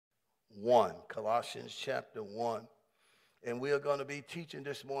1, Colossians chapter 1. And we are going to be teaching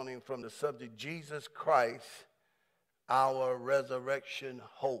this morning from the subject, Jesus Christ, our resurrection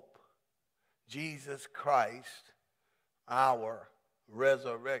hope. Jesus Christ, our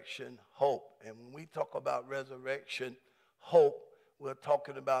resurrection hope. And when we talk about resurrection hope, we're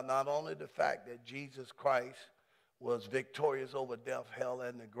talking about not only the fact that Jesus Christ was victorious over death, hell,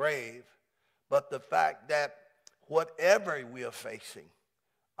 and the grave, but the fact that whatever we are facing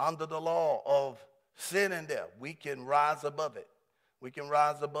under the law of sin and death, we can rise above it. We can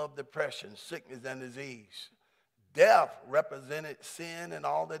rise above depression, sickness, and disease. Death represented sin and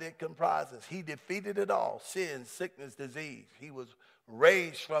all that it comprises. He defeated it all, sin, sickness, disease. He was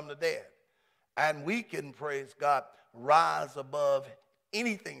raised from the dead. And we can, praise God, rise above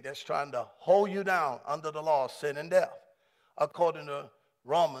anything that's trying to hold you down under the law of sin and death. According to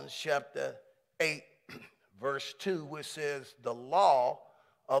Romans chapter 8, verse 2, which says, the law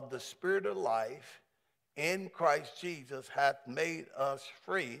of the Spirit of life in Christ Jesus hath made us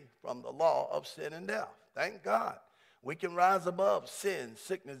free from the law of sin and death. Thank God. We can rise above sin,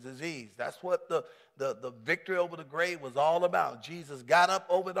 sickness, disease. That's what the victory over the grave was all about. Jesus got up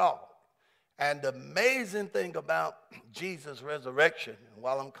over it all. And the amazing thing about Jesus' resurrection, and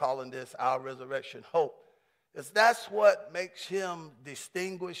while I'm calling this our resurrection hope, is that's what makes him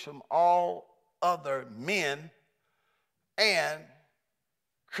distinguished from all other men and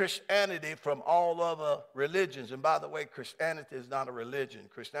Christianity from all other religions. And by the way, Christianity is not a religion.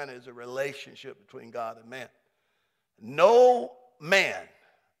 Christianity is a relationship between God and man. No man,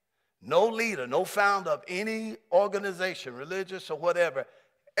 no leader, no founder of any organization, religious or whatever,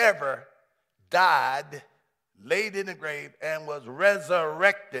 ever died, laid in the grave, and was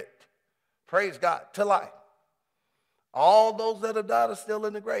resurrected, praise God, to life. All those that have died are still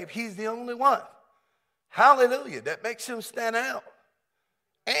in the grave. He's the only one. Hallelujah. That makes him stand out.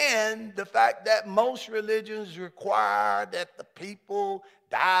 And the fact that most religions require that the people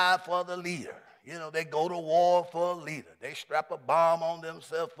die for the leader. You know, they go to war for a leader. They strap a bomb on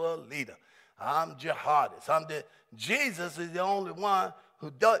themselves for a leader. I'm jihadist. Jesus is the only one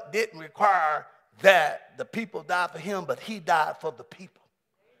who didn't require that the people die for him, but he died for the people.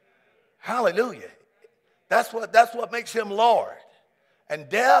 Hallelujah. That's what makes him Lord. And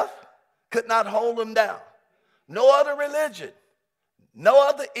death could not hold him down. No other religion. No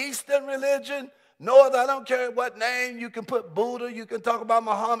other Eastern religion, no other, I don't care what name, you can put Buddha, you can talk about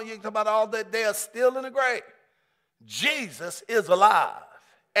Muhammad, you can talk about all that, they are still in the grave. Jesus is alive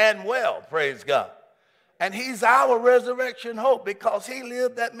and well, praise God. And he's our resurrection hope because he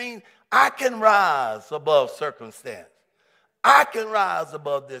lived. That means I can rise above circumstance. I can rise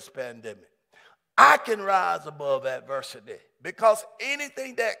above this pandemic. I can rise above adversity because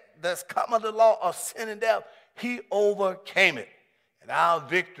anything that's come under the law of sin and death, he overcame it. And our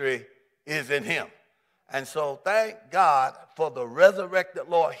victory is in him. And so thank God for the resurrected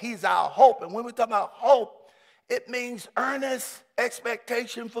Lord. He's our hope. And when we talk about hope, it means earnest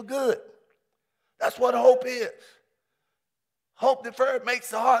expectation for good. That's what hope is. Hope deferred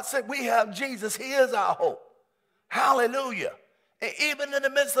makes the heart sick. We have Jesus. He is our hope. Hallelujah. And even in the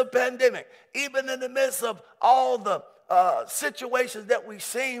midst of pandemic, even in the midst of all the situations that we've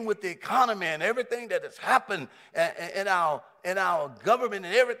seen with the economy and everything that has happened in our government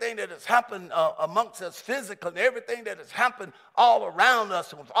and everything that has happened amongst us physically and everything that has happened all around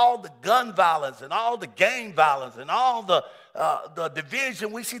us with all the gun violence and all the gang violence and all the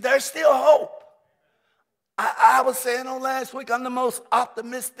division we see, there's still hope. I was saying on last week, I'm the most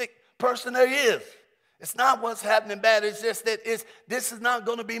optimistic person there is. It's not what's happening bad. It's just that this is not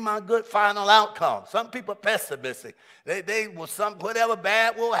going to be my good final outcome. Some people are pessimistic. Whatever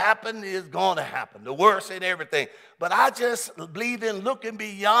bad will happen is going to happen. The worst and everything. But I just believe in looking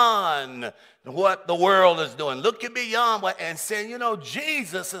beyond what the world is doing. Looking beyond and saying, you know,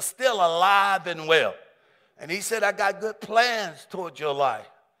 Jesus is still alive and well. And he said, I got good plans towards your life.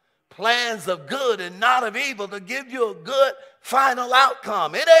 Plans of good and not of evil to give you a good final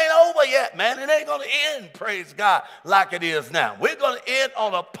outcome. It ain't over yet, man. It ain't going to end, praise God, like it is now. We're going to end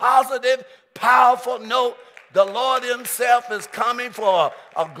on a positive, powerful note. The Lord himself is coming for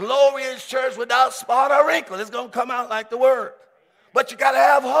a glorious church without spot or wrinkle. It's going to come out like the word. But you got to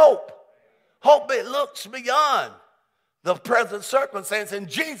have hope. Hope it looks beyond the present circumstance, and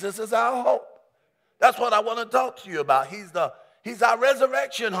Jesus is our hope. That's what I want to talk to you about. He's our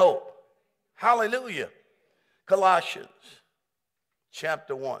resurrection hope. Hallelujah. Colossians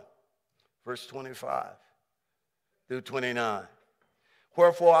chapter 1, verse 25 through 29.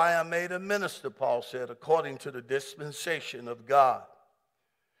 Wherefore I am made a minister, Paul said, according to the dispensation of God,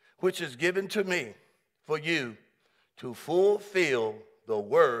 which is given to me for you to fulfill the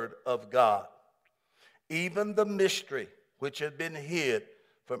word of God, even the mystery which had been hid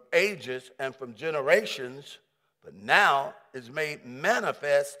from ages and from generations, but now is made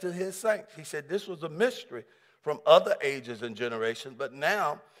manifest to his saints. He said this was a mystery from other ages and generations, but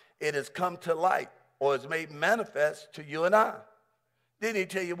now it has come to light, or is made manifest to you and I. Didn't he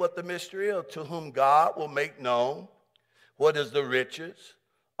tell you what the mystery is? To whom God will make known what is the riches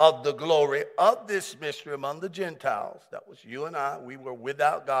of the glory of this mystery among the Gentiles. That was you and I. We were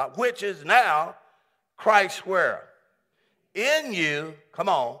without God, which is now Christ where? In you, come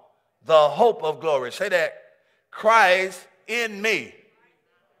on, the hope of glory. Say that. Christ in me,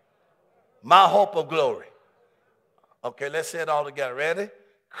 my hope of glory. Okay, let's say it all together. Ready?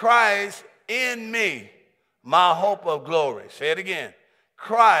 Christ in me, my hope of glory. Say it again.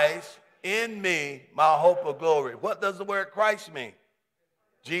 Christ in me, my hope of glory. What does the word Christ mean?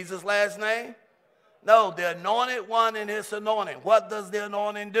 Jesus' last name? No, the anointed one and his anointing. What does the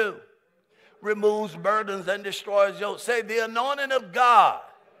anointing do? Removes burdens and destroys yokes. Say, the anointing of God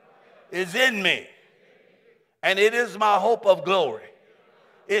is in me, and it is my hope of glory.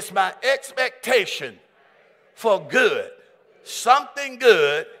 It's my expectation for good. Something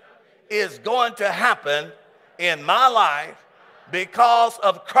good is going to happen in my life because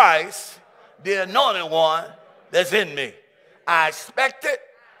of Christ, the anointed one that's in me. I expect it.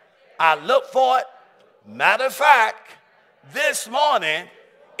 I look for it. Matter of fact, this morning,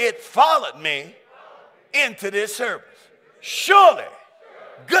 it followed me into this service. Surely,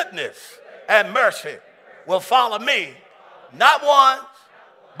 goodness and mercy will follow me, not once,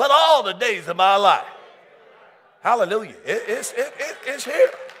 but all the days of my life. Hallelujah. It's here.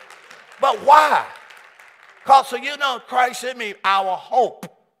 But why? Because, so you know, Christ in me, our hope.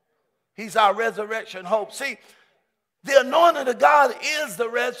 He's our resurrection hope. See, the anointing of God is the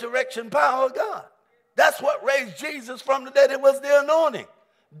resurrection power of God. That's what raised Jesus from the dead. It was the anointing.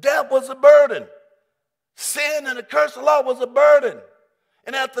 Death was a burden. Sin and the curse of law was a burden.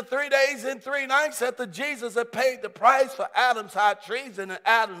 And after 3 days and 3 nights, after Jesus had paid the price for Adam's high treason and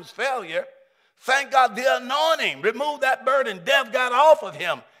Adam's failure, thank God the anointing removed that burden. Death got off of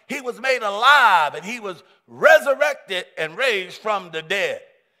him. He was made alive, and he was resurrected and raised from the dead.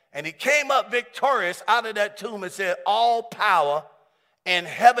 And he came up victorious out of that tomb and said, all power in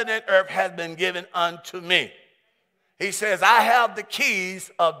heaven and earth has been given unto me. He says, I have the keys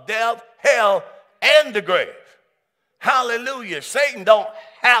of death, hell, and the grave. Hallelujah. Satan don't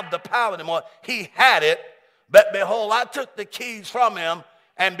have the power anymore. He had it, but behold, I took the keys from him,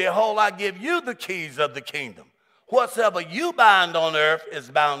 and behold, I give you the keys of the kingdom. Whatsoever you bind on earth is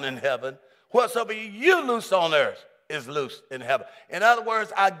bound in heaven. Whatsoever you loose on earth is loosed in heaven. In other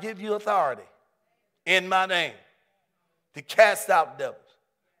words, I give you authority in my name to cast out devils.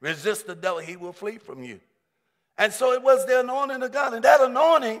 Resist the devil, he will flee from you. And so it was the anointing of God, and that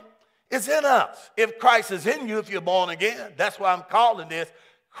anointing is in us. If Christ is in you, if you're born again, that's why I'm calling this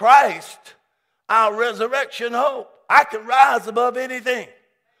Christ, our resurrection hope. I can rise above anything.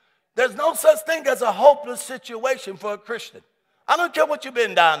 There's no such thing as a hopeless situation for a Christian. I don't care what you've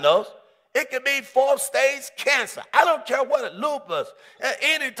been diagnosed. It could be 4th stage cancer. I don't care what, lupus,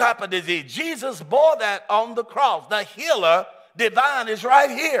 any type of disease. Jesus bore that on the cross. The healer divine is right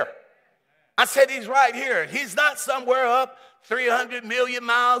here. I said he's right here. He's not somewhere up 300 million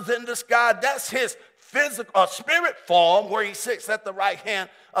miles in the sky. That's his physical or spirit form where he sits at the right hand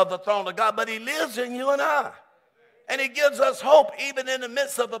of the throne of God. But he lives in you and I. And he gives us hope even in the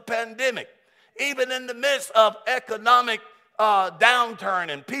midst of a pandemic, even in the midst of economic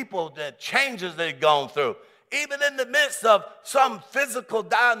downturn and people, the changes they've gone through, even in the midst of some physical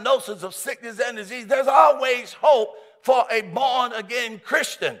diagnosis of sickness and disease. There's always hope for a born-again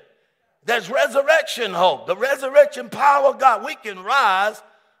Christian. There's resurrection hope, the resurrection power of God. We can rise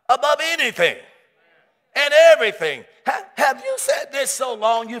above anything and everything. Have you said this so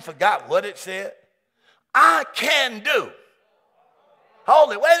long you forgot what it said? I can do.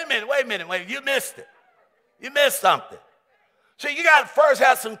 Hold it. Wait a minute. You missed it. You missed something. So you got to first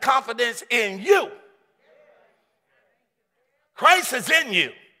have some confidence in you. Christ is in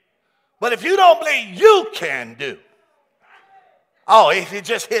you. But if you don't believe you can do, it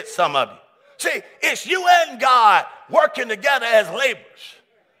just hit some of you. See, it's you and God working together as laborers.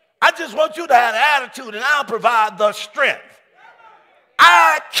 I just want you to have an attitude, and I'll provide the strength.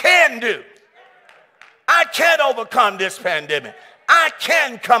 I can do. I can overcome this pandemic. I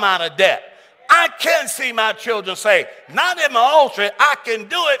can come out of debt. I can see my children say, not in my own strength, I can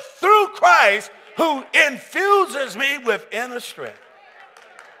do it through Christ who infuses me with inner strength.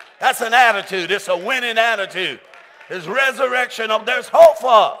 That's an attitude. It's a winning attitude. It's resurrection. There's hope for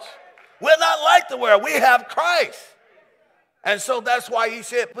us. We're not like the world. We have Christ. And so that's why he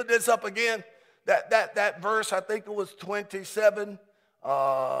said, put this up again, that verse, I think it was 27.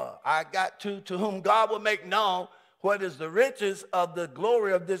 I got to whom God will make known what is the riches of the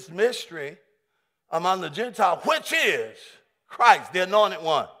glory of this mystery among the Gentiles, which is Christ, the anointed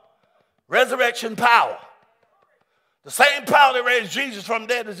one. Resurrection power. The same power that raised Jesus from the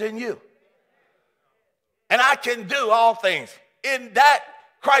dead is in you. And I can do all things. In that,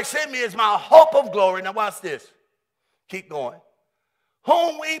 Christ in me is my hope of glory. Now watch this. Keep going.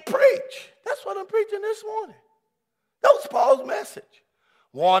 Whom we preach. That's what I'm preaching this morning. That was Paul's message.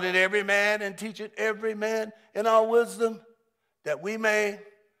 Warning every man and teaching every man in our wisdom, that we may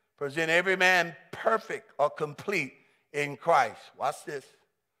present every man perfect or complete in Christ. Watch this.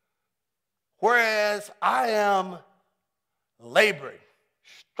 Whereas I am laboring,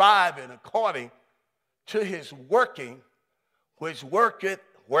 striving according to his working, which worketh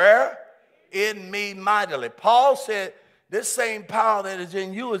where? In me mightily. Paul said, this same power that is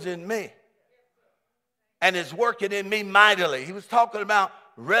in you is in me. And is working in me mightily. He was talking about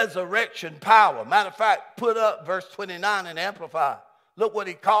resurrection power. Matter of fact, put up verse 29 and amplify. Look what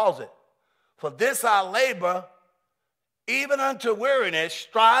he calls it. For this I labor, even unto weariness,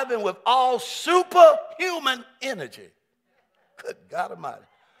 striving with all superhuman energy. Good God Almighty.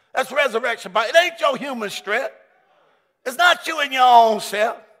 That's resurrection power. It ain't your human strength. It's not you in your own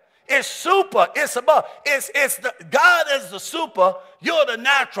self. It's super. It's above. God is the super. You're the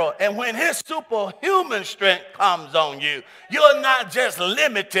natural. And when his superhuman strength comes on you, you're not just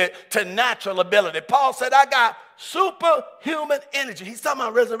limited to natural ability. Paul said, I got superhuman energy. He's talking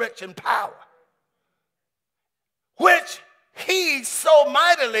about resurrection power, which he so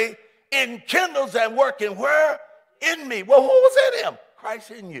mightily enkindles and working where? In me. Well, who was in him?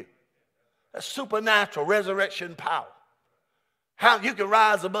 Christ in you. That's supernatural resurrection power. How you can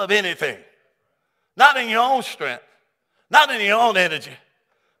rise above anything. Not in your own strength. Not in your own energy.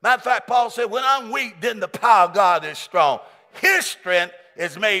 Matter of fact, Paul said, when I'm weak, then the power of God is strong. His strength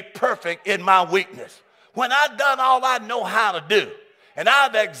is made perfect in my weakness. When I've done all I know how to do, and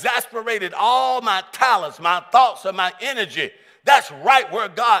I've exasperated all my talents, my thoughts, and my energy, that's right where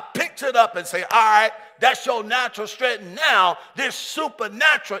God picks it up and say, all right, that's your natural strength. Now, this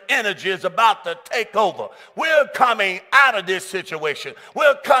supernatural energy is about to take over. We're coming out of this situation.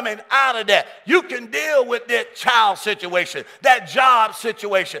 We're coming out of that. You can deal with that child situation, that job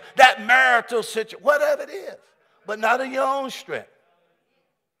situation, that marital situation, whatever it is, but not in your own strength.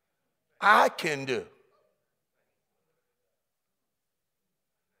 I can do.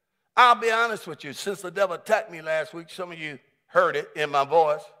 I'll be honest with you. Since the devil attacked me last week, some of you heard it in my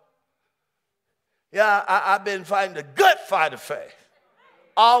voice. Yeah, I've been fighting the good fight of faith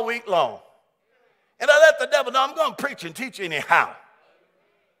all week long. And I let the devil know I'm going to preach and teach anyhow.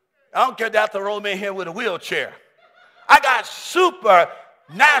 I don't care if they have to roll me in here with a wheelchair. I got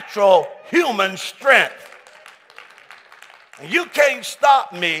supernatural human strength. And you can't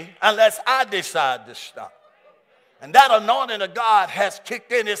stop me unless I decide to stop. And that anointing of God has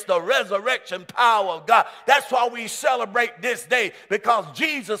kicked in. It's the resurrection power of God. That's why we celebrate this day, because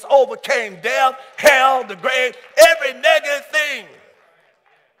Jesus overcame death, hell, the grave, every negative thing.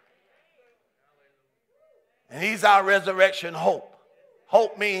 And he's our resurrection hope.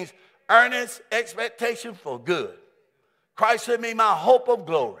 Hope means earnest expectation for good. Christ in me, my hope of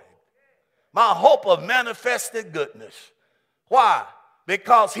glory, my hope of manifested goodness. Why?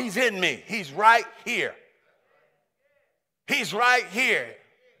 Because he's in me. He's right here. He's right here.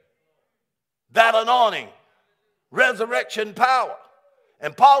 That anointing, resurrection power.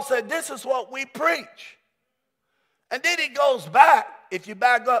 And Paul said, this is what we preach. And then he goes back. If you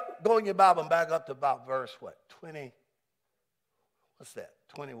back up, go in your Bible and back up to about verse what? 20. What's that?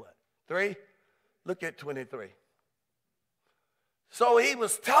 20 what? 3? Look at 23. So he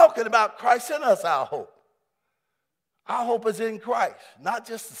was talking about Christ in us, our hope. Our hope is in Christ, not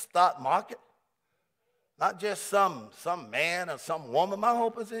just the stock market. Not just some man or some woman. My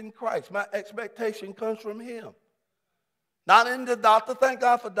hope is in Christ. My expectation comes from him. Not in the doctor. Thank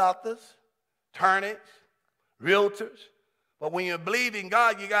God for doctors, attorneys, realtors. But when you believe in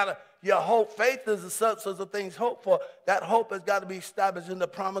God, your hope, faith is the substance of things hoped for. That hope has got to be established in the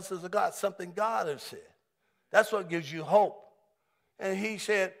promises of God, something God has said. That's what gives you hope. And he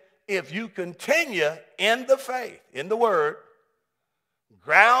said, if you continue in the faith, in the word,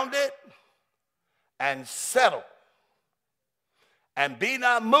 grounded and settle, and be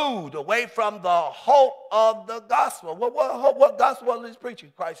not moved away from the hope of the gospel. What gospel is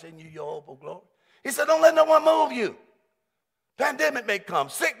preaching? Christ in you, your hope of glory. He said, don't let no one move you. Pandemic may come,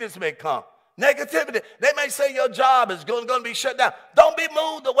 sickness may come, negativity. They may say your job is going to be shut down. Don't be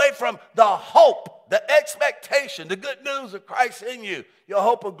moved away from the hope the expectation, the good news of Christ in you, your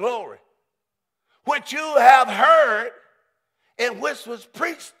hope of glory, which you have heard and which was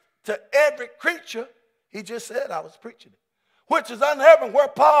preached to every creature. He just said I was preaching it. Which is under heaven, where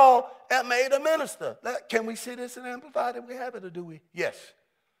Paul had made a minister. Can we see this in Amplified? Did we have it, or do we? Yes.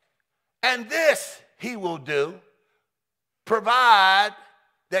 And this he will do, provide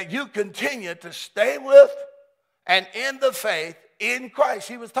that you continue to stay with and in the faith in Christ.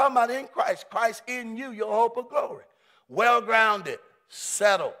 He was talking about in Christ. Christ in you, your hope of glory. Well-grounded,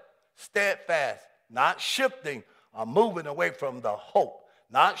 settled, steadfast, not shifting or moving away from the hope.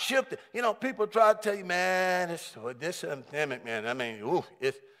 Not shifting. You know, people try to tell you, man, this pandemic, man. I mean,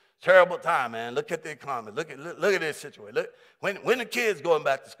 it's terrible time, man. Look at the economy. Look at this situation. Look, when the kids going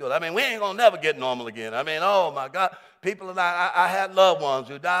back to school. I mean, we ain't gonna never get normal again. I mean, oh my God, people and I had loved ones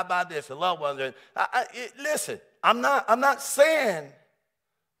who died by this, and loved ones. Listen, I'm not saying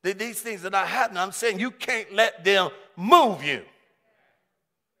that these things are not happening. I'm saying you can't let them move you.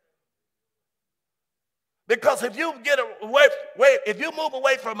 Because if you if you move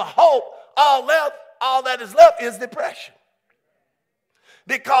away from hope, all that is left is depression.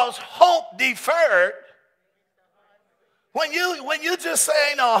 Because hope deferred, when you just say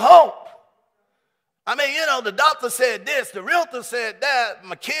ain't no hope, I mean, you know, the doctor said this, the realtor said that,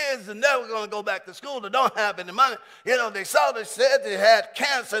 my kids are never going to go back to school, they don't have any money. You know, they said they had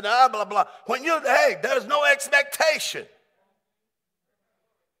cancer, blah, blah, blah. There's no expectation.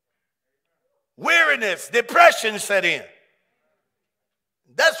 Weariness, depression set in.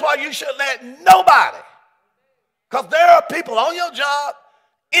 That's why you should let nobody, because there are people on your job,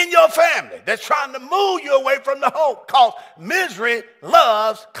 in your family, that's trying to move you away from the hope, because misery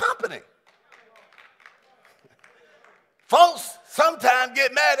loves company. Folks sometimes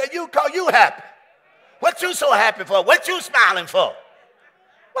get mad at you because you happy. What you so happy for? What you smiling for?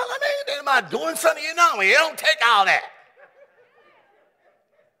 Well, I mean, am I doing something you know? You don't take all that.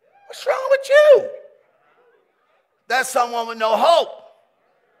 What's wrong with you? That's someone with no hope.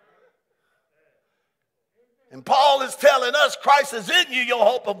 And Paul is telling us Christ is in you, your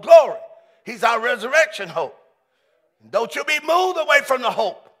hope of glory. He's our resurrection hope. And don't you be moved away from the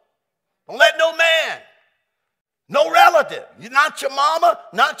hope. Don't let no man, no relative, you're not your mama,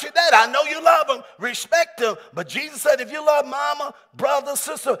 not your dad. I know you love them, respect them. But Jesus said if you love mama, brother,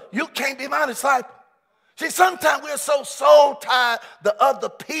 sister, you can't be my disciple. See, sometimes we're so soul tied to other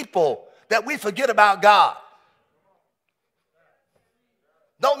people that we forget about God.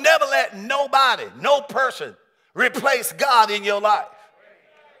 Don't never let nobody, no person, replace God in your life.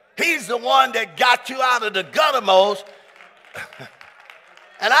 He's the one that got you out of the guttermost.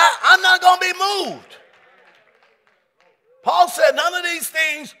 And I'm not going to be moved. Paul said, none of these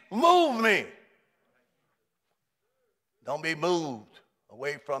things move me. Don't be moved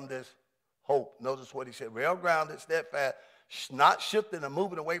away from this hope. Notice what he said. Well grounded, steadfast, not shifting and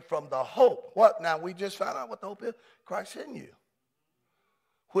moving away from the hope. What? Now, we just found out what the hope is. Christ in you,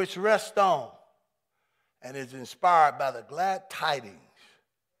 which rests on and is inspired by the glad tidings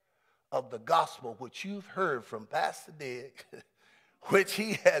of the gospel which you've heard from Pastor Dick, which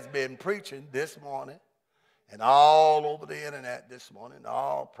he has been preaching this morning and all over the internet this morning.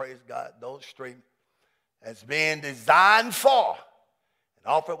 All, praise God, those streams, as being designed for and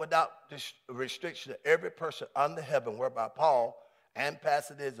offered without restriction to every person under heaven, whereby Paul and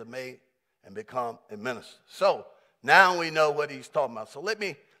Pastor Dick are made and become a minister. So now we know what he's talking about. So let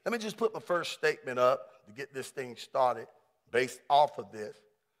me just put my first statement up to get this thing started based off of this.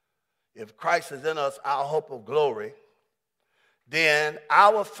 If Christ is in us, our hope of glory, then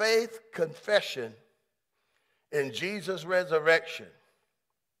our faith confession in Jesus' resurrection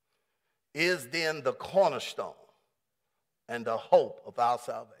is then the cornerstone and the hope of our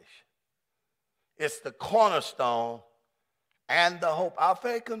salvation. It's the cornerstone and the hope. Our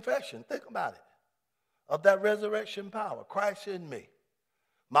faith confession, think about it, of that resurrection power. Christ in me,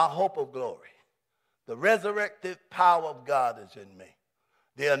 my hope of glory. The resurrected power of God is in me.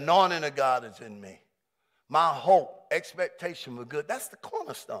 The anointing of God is in me. My hope, expectation for good. That's the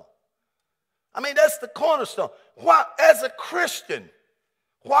cornerstone. I mean, that's the cornerstone. Why, as a Christian,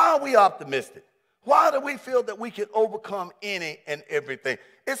 why are we optimistic? Why do we feel that we can overcome any and everything?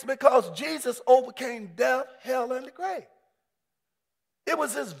 It's because Jesus overcame death, hell, and the grave. It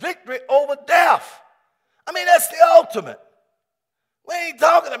was his victory over death. I mean, that's the ultimate. We ain't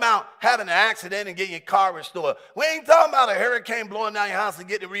talking about having an accident and getting your car restored. We ain't talking about a hurricane blowing down your house and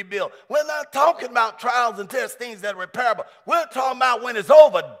getting it rebuilt. We're not talking about trials and tests, things that are repairable. We're talking about when it's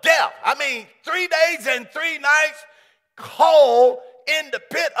over, death. I mean, 3 days and 3 nights cold in the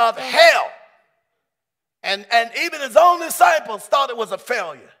pit of hell. And even his own disciples thought it was a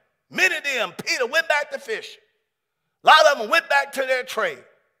failure. Many of them, Peter went back to fishing. A lot of them went back to their trade.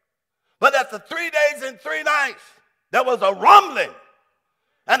 But after 3 days and 3 nights, there was a rumbling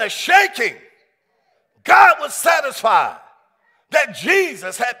and a shaking. God was satisfied that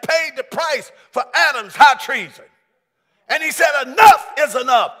Jesus had paid the price for Adam's high treason. And he said, enough is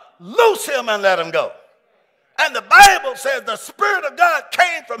enough. Loose him and let him go. And the Bible says the Spirit of God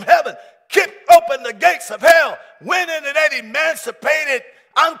came from heaven, kicked open the gates of hell, went into that emancipated.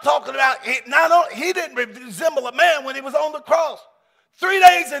 I'm talking about, he didn't resemble a man when he was on the cross. 3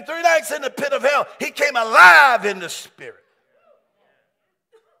 days and 3 nights in the pit of hell, he came alive in the Spirit.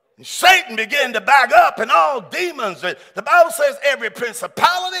 And Satan began to back up, and all demons. The Bible says every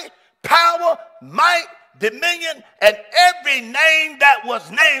principality, power, might, dominion, and every name that was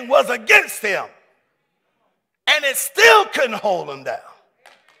named was against him. And it still couldn't hold him down.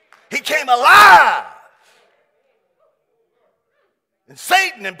 He came alive. And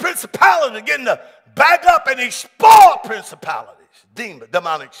Satan and principalities began to back up, and he spoiled principalities,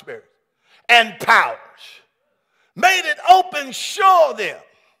 demonic spirits, and powers. Made it open, showed them.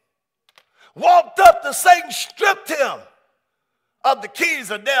 Walked up to Satan, stripped him of the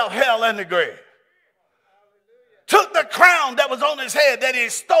keys of death, hell, and the grave. Took the crown that was on his head that he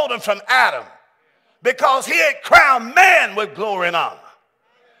had stolen from Adam, because he had crowned man with glory and honor.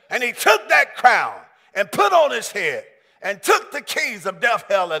 And he took that crown and put on his head and took the keys of death,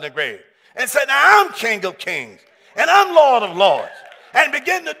 hell, and the grave, and said, now I'm King of kings and I'm Lord of lords. And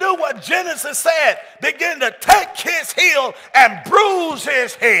begin to do what Genesis said. Begin to take his heel and bruise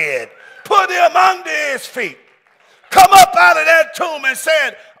his head. Put him under his feet. Come up out of that tomb and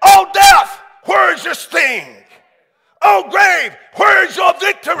said, oh death, where is your sting? Oh grave, where is your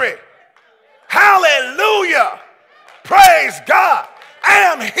victory? Hallelujah. Praise God. I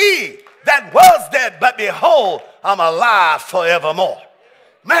am he that was dead, but behold, I'm alive forevermore.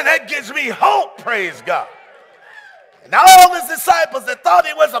 Man, that gives me hope, praise God. And all his disciples that thought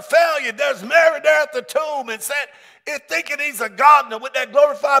he was a failure, there's Mary there at the tomb and said, thinking he's a gardener with that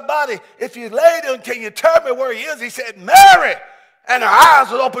glorified body. If you laid him, can you tell me where he is? He said, Mary. And her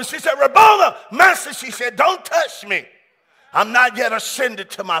eyes were open. She said, Rabboni, Master. She said, don't touch me. I'm not yet ascended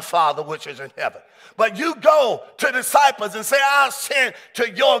to my Father which is in heaven. But you go to disciples and say, I ascend to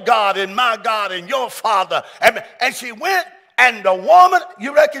your God and my God and your Father. And she went, and the woman,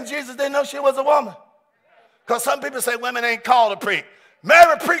 you reckon Jesus didn't know she was a woman? Because some people say women ain't called to preach.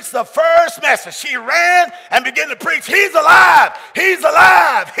 Mary preached the first message. She ran and began to preach, he's alive, he's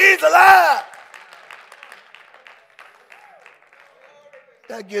alive, he's alive.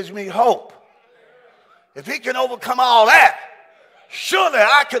 That gives me hope. If he can overcome all that, surely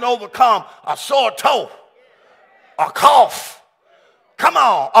I can overcome a sore toe, a cough. Come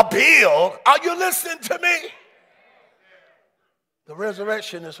on, a bill. Are you listening to me? The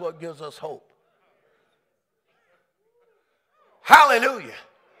resurrection is what gives us hope. Hallelujah.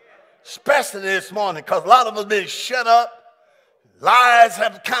 Especially this morning, because a lot of us have been shut up. Lies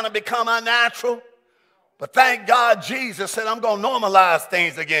have kind of become unnatural. But thank God Jesus said, I'm going to normalize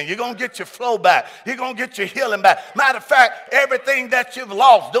things again. You're going to get your flow back. You're going to get your healing back. Matter of fact, everything that you've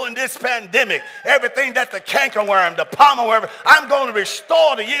lost during this pandemic, everything that the cankerworm, the palmer worm, I'm going to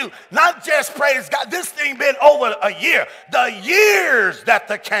restore to you. Not just, praise God, this thing been over a year. The years that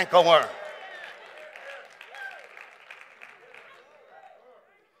the cankerworm.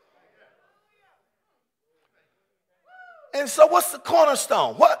 And so what's the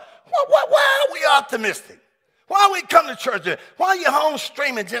cornerstone? Why are we optimistic? Why are we coming to church? Why are you home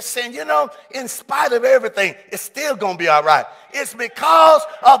streaming just saying, you know, in spite of everything, it's still going to be all right? It's because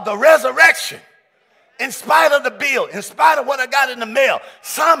of the resurrection. In spite of the bill, in spite of what I got in the mail,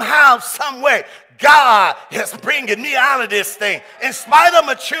 somehow, some way, God is bringing me out of this thing. In spite of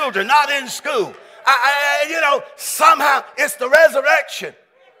my children not in school, somehow it's the resurrection.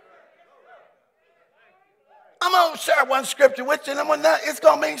 I'm going to share one scripture with you, and when that, it's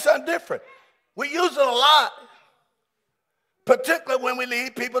going to mean something different. We use it a lot, particularly when we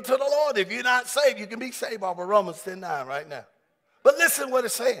lead people to the Lord. If you're not saved, you can be saved off of Romans 10:9 right now. But listen what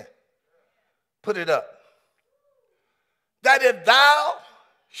it's saying. Put it up. That if thou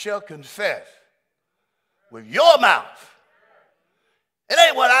shalt confess with your mouth, it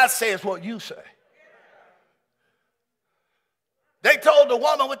ain't what I say, it's what you say. They told the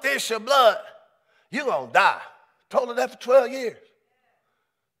woman with the issue of blood, you're going to die. Told her that for 12 years.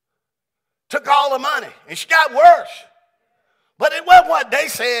 Took all the money, and she got worse. But it wasn't what they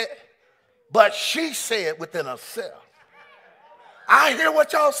said, but she said within herself. I hear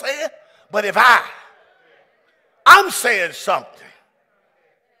what y'all saying, but if I'm saying something,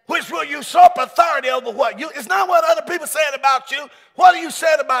 which will usurp authority over what? It's not what other people said about you. What you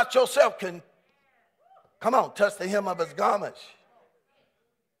said about yourself can, come on, touch the hem of his garments.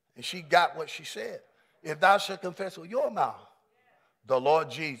 And she got what she said. If thou shalt confess with your mouth the Lord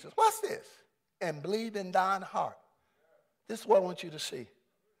Jesus, what's this? And believe in thine heart. This is what I want you to see.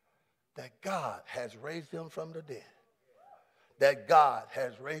 That God has raised him from the dead. That God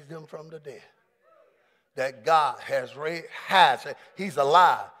has raised him from the dead. That God has raised, he's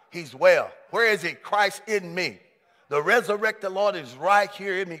alive. He's well. Where is he? Christ in me. The resurrected Lord is right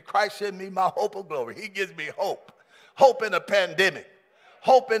here in me. Christ in me, my hope of glory. He gives me hope. Hope in a pandemic.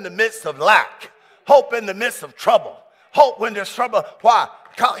 Hope in the midst of lack. Hope in the midst of trouble. Hope when there's trouble. Why?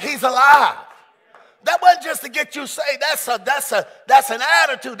 Because he's alive. That wasn't just to get you saved. That's an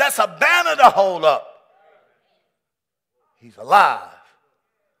attitude. That's a banner to hold up. He's alive.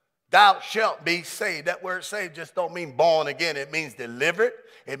 Thou shalt be saved. That word saved just don't mean born again. It means delivered.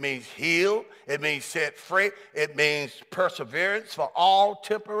 It means healed. It means set free. It means perseverance for all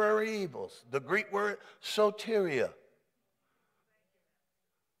temporary evils. The Greek word soteria.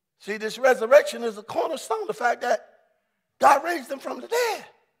 See, this resurrection is a cornerstone. The fact that God raised him from the dead.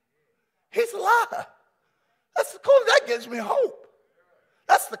 He's alive. That's the cornerstone. That gives me hope.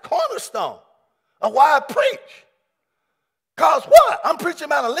 That's the cornerstone of why I preach. Because what? I'm preaching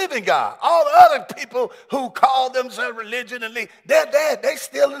about a living God. All the other people who call themselves religion and they're dead. They're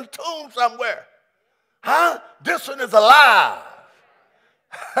still in the tomb somewhere. Huh? This one is alive.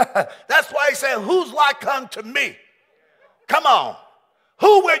 That's why he said, who's like unto me? Come on.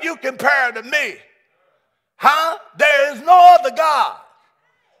 Who will you compare to me? Huh? There is no other God.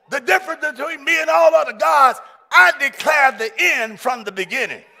 The difference between me and all other gods, I declare the end from the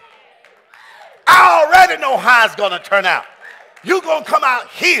beginning. I already know how it's going to turn out. You're going to come out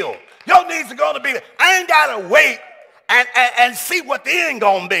healed. Your needs are going to be, I ain't got to wait and see what the end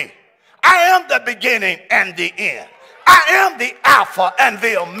going to be. I am the beginning and the end. I am the Alpha and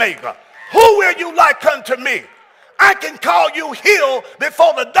the Omega. Who will you like unto me? I can call you healed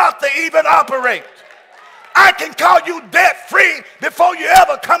before the doctor even operates. I can call you debt free before you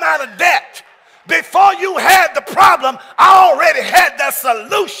ever come out of debt. Before you had the problem, I already had that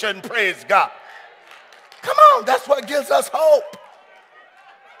solution, praise God. Come on, that's what gives us hope.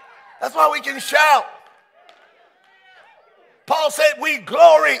 That's why we can shout. Paul said we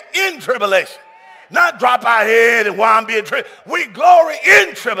glory in tribulation. Not drop our head and while I'm being tribulation. We glory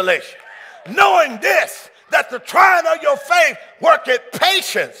in tribulation. Knowing this, that the trying of your faith worketh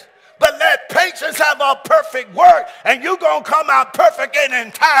patience. But let patience have a perfect work, and you're going to come out perfect and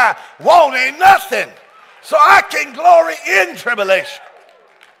entire, wanting nothing. So I can glory in tribulation.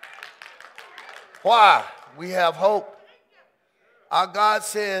 Why? We have hope. Our God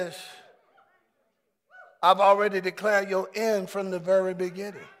says, I've already declared your end from the very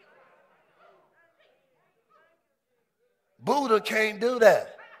beginning. Buddha can't do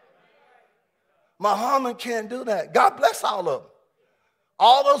that. Muhammad can't do that. God bless all of them.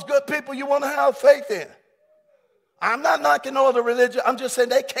 All those good people you want to have faith in. I'm not knocking no other religion. I'm just saying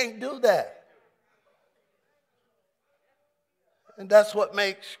they can't do that. And that's what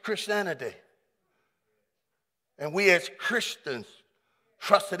makes Christianity. And we as Christians,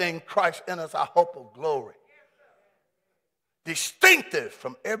 trusted in Christ in us, our hope of glory. Distinctive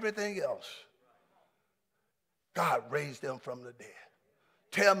from everything else. God raised them from the dead.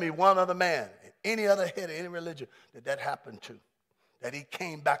 Tell me one other man, any other head of any religion that happened to. That he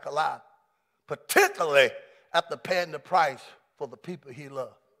came back alive. Particularly after paying the price for the people he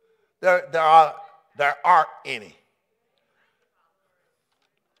loved. There aren't any.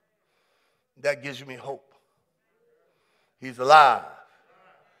 That gives me hope. He's alive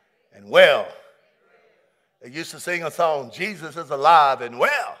and well. They used to sing a song, Jesus is alive and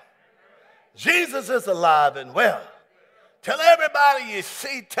well. Jesus is alive and well. Tell everybody you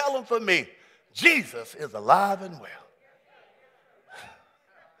see, tell them for me, Jesus is alive and well.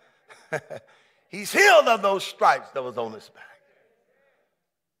 He's healed of those stripes that was on his back.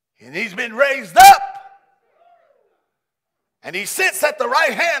 And he's been raised up. And he sits at the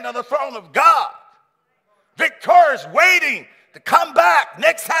right hand of the throne of God. Victorious, waiting to come back.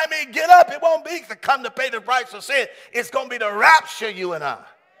 Next time he get up, it won't be to come to pay the price of sin. It's going to be to rapture you and I.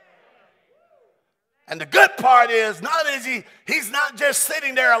 And the good part is, he's not just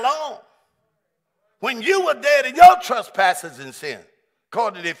sitting there alone. When you were dead in your trespasses and sin,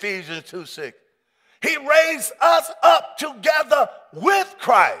 according to Ephesians 2:6, he raised us up together with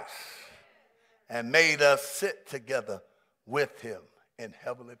Christ and made us sit together with him in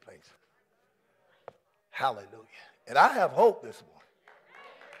heavenly places. Hallelujah. And I have hope this morning.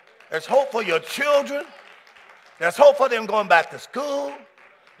 There's hope for your children. There's hope for them going back to school.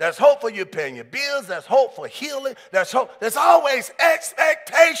 There's hope for you paying your bills. There's hope for healing. There's hope. There's always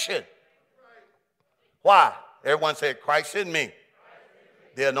expectation. Why? Everyone said, Christ in me.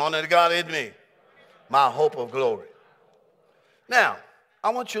 The anointing of God in me. My hope of glory. Now,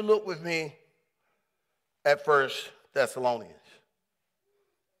 I want you to look with me at 1 Thessalonians.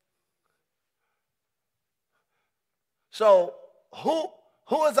 So, who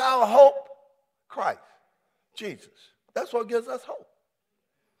is our hope? Christ. Jesus. That's what gives us hope.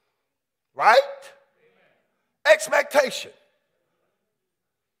 Right? Expectation.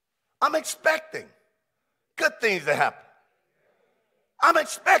 I'm expecting good things to happen. I'm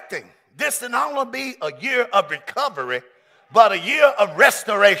expecting this to not only be a year of recovery, but a year of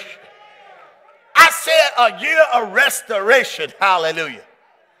restoration. I said a year of restoration. Hallelujah.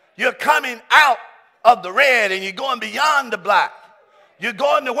 You're coming out of the red and you're going beyond the black. You're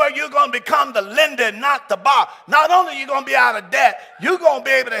going to where you're going to become the lender and not the borrower. Not only are you going to be out of debt, you're going to be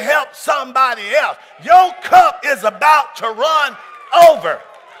able to help somebody else. Your cup is about to run over.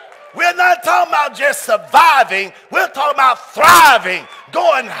 We're not talking about just surviving. We're talking about thriving,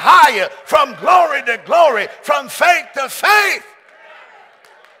 going higher from glory to glory, from faith to faith.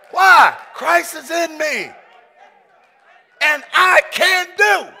 Why? Christ is in me. And I can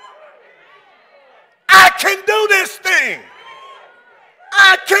do this thing.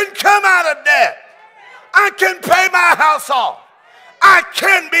 I can come out of debt. I can pay my house off. I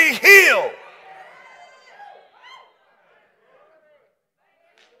can be healed.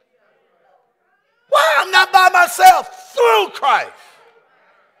 Why? I'm not by myself. Through Christ,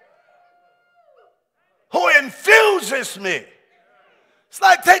 who infuses me. It's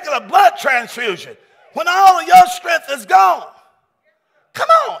like taking a blood transfusion when all of your strength is gone. Come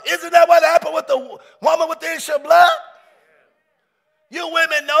on. Isn't that what happened with the woman with the issue of blood? You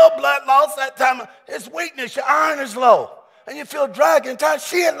women know blood loss that time. It's weakness. Your iron is low. And you feel dry and tired.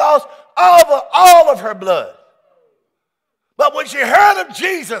 She had lost all of her blood. But when she heard of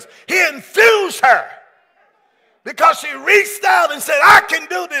Jesus, he infused her. Because she reached out and said, I can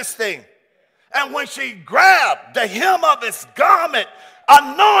do this thing. And when she grabbed the hem of his garment,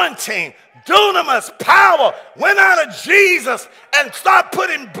 anointing, dunamis, power, went out of Jesus and started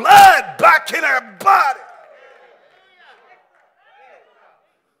putting blood back in her body.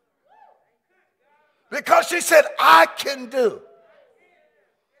 Because she said, I can do.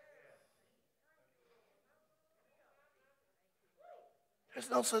 There's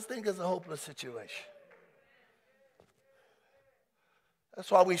no such thing as a hopeless situation. That's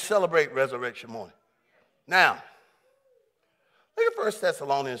why we celebrate Resurrection Morning. Now, look at 1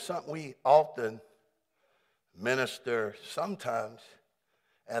 Thessalonians, something we often minister sometimes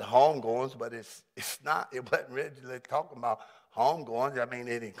at homegoings, but it wasn't really talking about homegoings. I mean,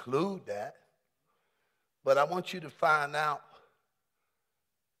 it include that. But I want you to find out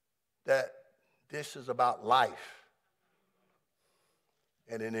that this is about life.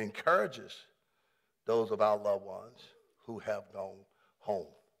 And it encourages those of our loved ones who have gone home.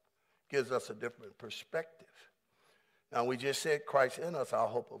 Gives us a different perspective. Now, we just said Christ in us, our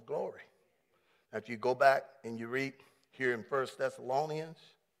hope of glory. Now, if you go back and you read here in 1 Thessalonians,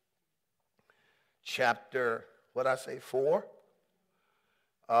 chapter, 4?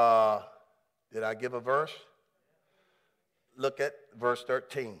 Did I give a verse? Look at verse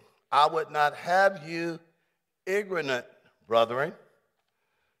 13. I would not have you ignorant, brethren,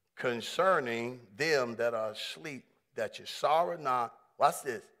 concerning them that are asleep, that you sorrow not. Watch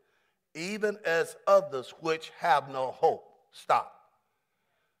this. Even as others which have no hope. Stop.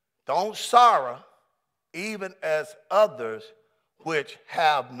 Don't sorrow, even as others which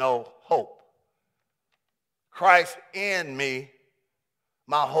have no hope. Christ in me,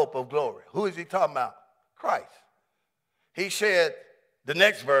 my hope of glory. Who is he talking about? Christ. He said, the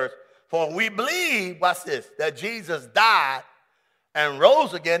next verse, for we believe, watch this, that Jesus died and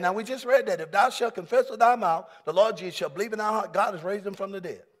rose again. Now we just read that. If thou shalt confess with thy mouth, the Lord Jesus shall believe in thy heart, God has raised him from the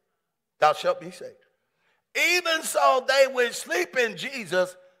dead. Thou shalt be saved. Even so, they which sleep in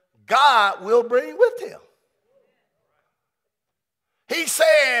Jesus, God will bring with him. He's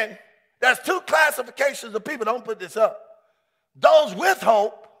saying there's two classifications of people. Don't put this up. Those with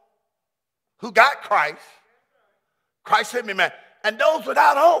hope, who got Christ. Christ hit me, man. And those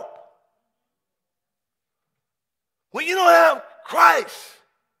without hope. When you don't have Christ,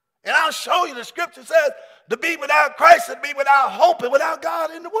 and I'll show you, the scripture says, to be without Christ and be without hope and without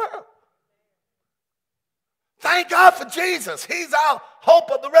God in the world. Thank God for Jesus. He's our hope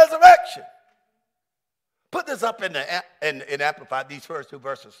of the resurrection. Put this up in Amplify, these first two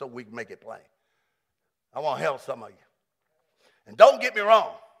verses, so we can make it plain. I want to help some of you. And don't get me wrong.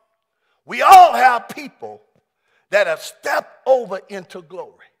 We all have people that have stepped over into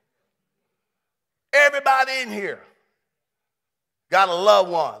glory. Everybody in here got a loved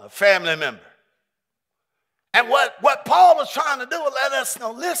one, a family member. And what Paul was trying to do was let us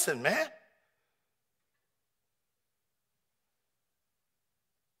know, listen, man.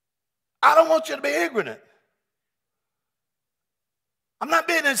 I don't want you to be ignorant. I'm not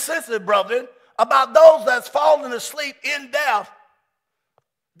being insensitive, brother, about those that's fallen asleep in death,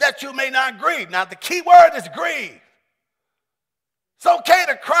 that you may not grieve. Now, the key word is grieve. It's okay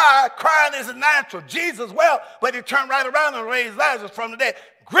to cry. Crying is natural. Jesus, well, but he turned right around and raised Lazarus from the dead.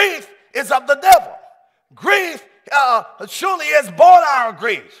 Grief is of the devil. Grief surely is born our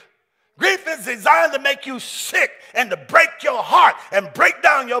grief. Grief is designed to make you sick and to break your heart and break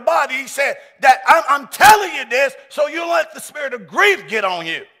down your body. He said that I'm telling you this so you don't let the spirit of grief get on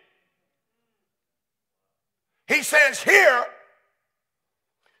you. He says here,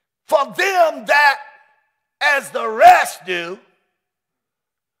 for them that as the rest do,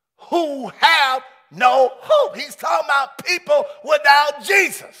 who have no hope. He's talking about people without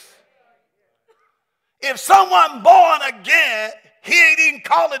Jesus. If someone born again, he ain't even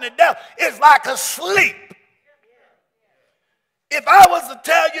calling it death. It's like a sleep. If I was to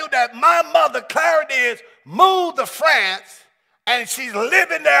tell you that my mother, Clarity, is moved to France, and she's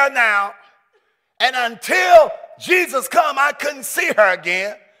living there now, and until Jesus come, I couldn't see her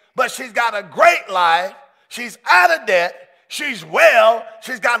again, but she's got a great life, she's out of debt, she's well,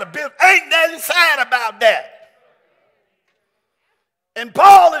 she's got a business. Ain't nothing sad about that. And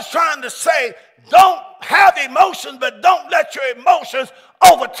Paul is trying to say, don't have emotions, but don't let your emotions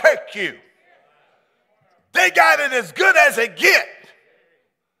overtake you. They got it as good as it get.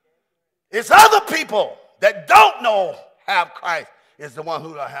 It's other people that don't know have Christ is the one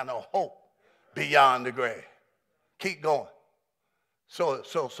who don't have no hope beyond the grave. Keep going. So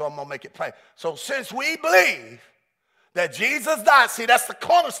I'm going to make it plain. So since we believe that Jesus died, see, that's the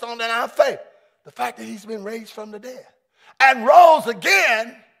cornerstone in our faith. The fact that he's been raised from the dead and rose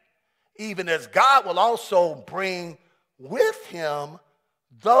again, even as God will also bring with him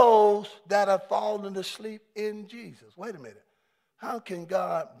those that have fallen asleep in Jesus. Wait a minute. How can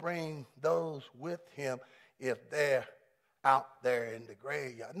God bring those with him if they're out there in the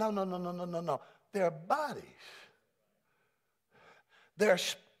graveyard? No. Their bodies, their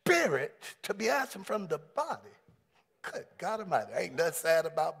spirit to be absent from the body. Good God Almighty, ain't nothing sad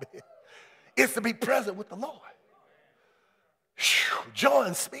about me. It's to be present with the Lord. Whew, joy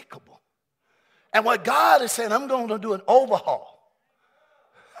unspeakable. And what God is saying, I'm going to do an overhaul.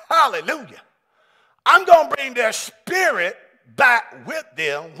 Hallelujah. I'm going to bring their spirit back with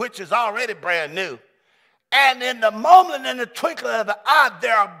them, which is already brand new. And in the moment, in the twinkling of the eye,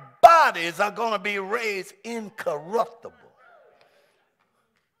 their bodies are going to be raised incorruptible.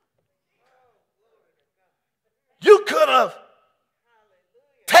 You could have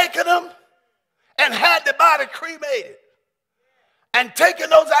taken them and had the body cremated and taken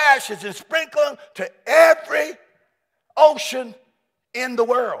those ashes and sprinkled them to every ocean in the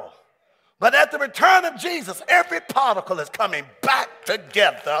world. But at the return of Jesus, every particle is coming back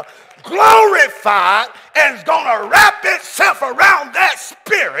together, glorified, and is going to wrap itself around that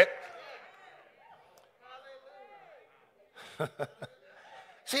spirit.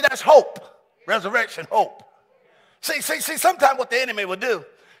 See, that's hope. Resurrection hope. See, sometimes what the enemy will do,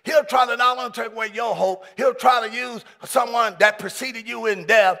 he'll try to not only take away your hope, he'll try to use someone that preceded you in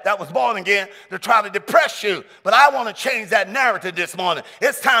death, that was born again, to try to depress you. But I want to change that narrative this morning.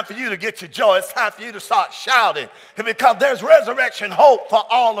 It's time for you to get your joy. It's time for you to start shouting, because there's resurrection hope for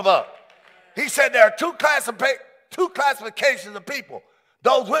all of us. He said there are two classifications of people,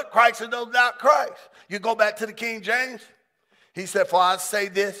 those with Christ and those without Christ. You go back to the King James. He said, for I say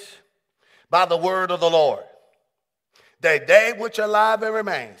this by the word of the Lord, that they which are alive and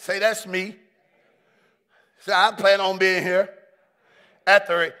remain. Say, that's me. Say, I plan on being here.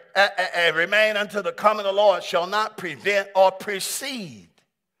 And remain until the coming of the Lord shall not prevent or precede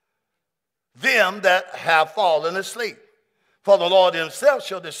them that have fallen asleep. For the Lord himself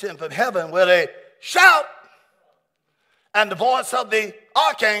shall descend from heaven with a shout, and the voice of the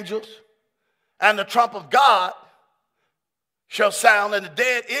archangels, and the trump of God shall sound, and the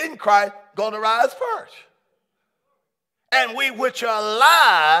dead in Christ going to rise first. And we which are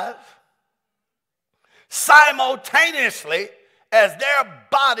alive, simultaneously, as their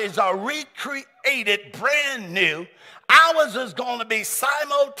bodies are recreated brand new, ours is going to be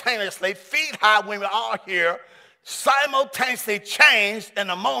simultaneously, feet high when we are here, simultaneously changed in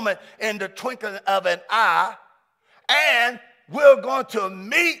a moment, in the twinkling of an eye. And we're going to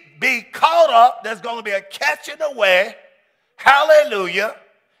be caught up. There's going to be a catching away. Hallelujah.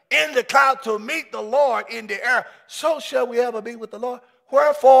 In the cloud to meet the Lord in the air. So shall we ever be with the Lord.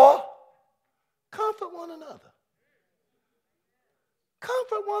 Wherefore, Comfort one another.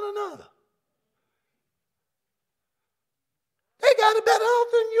 Comfort one another. They got it better off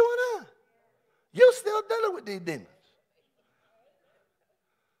than you and I. You're still dealing with these demons.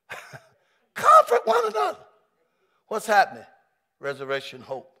 Comfort one another. What's happening? Resurrection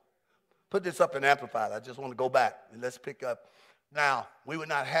hope. Put this up in Amplified. I just want to go back and let's pick up. Now, we would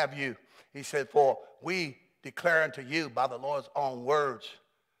not have you. He said, for we declare unto you by the Lord's own words,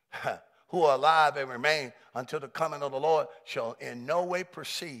 who are alive and remain until the coming of the Lord shall in no way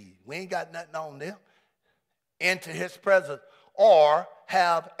proceed. We ain't got nothing on them. Into his presence or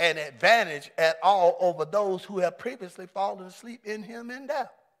have an advantage at all over those who have previously fallen asleep in him in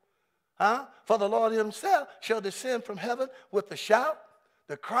death. For the Lord himself shall descend from heaven with the shout,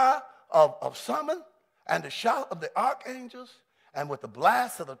 the cry of summon, and the shout of the archangels, and with the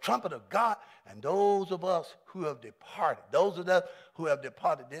blast of the trumpet of God. And those of us who have departed, those of us who have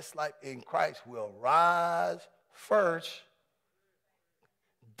departed this life in Christ will rise first.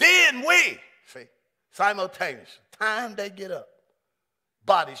 Then we, see, simultaneously, time they get up,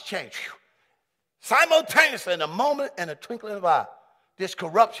 bodies change. Simultaneously, in a moment and a twinkling of an eye, this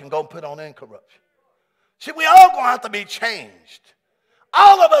corruption going to put on incorruption. See, we all going to have to be changed.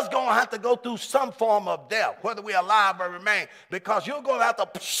 All of us going to have to go through some form of death, whether we are alive or remain, because you're going to have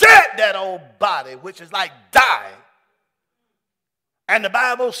to shed that old body, which is like dying. And the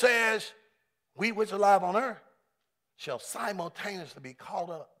Bible says, we which are alive on earth shall simultaneously be caught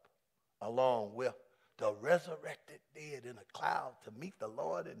up along with the resurrected dead in a cloud to meet the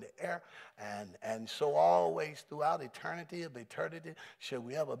Lord in the air. And so always throughout eternity of eternity shall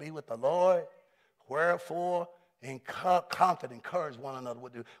we ever be with the Lord. Wherefore, confident, encourage one another.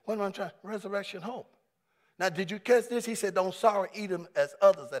 What am I trying? Resurrection hope. Now, did you catch this? He said, don't sorrow, eat them as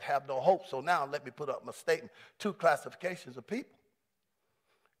others that have no hope. So now let me put up my statement. Two classifications of people.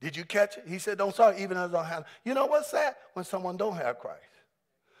 Did you catch it? He said, don't sorrow, even as I have. You know what's sad? When someone don't have Christ.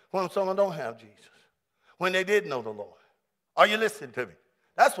 When someone don't have Jesus. When they did know the Lord. Are you listening to me?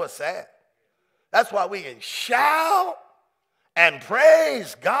 That's what's sad. That's why we can shout and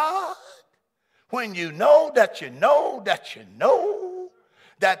praise God. When you know that you know that you know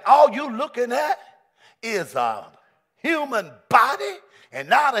that all you're looking at is a human body and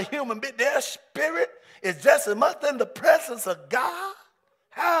not a human being. Their spirit is just as much in the presence of God.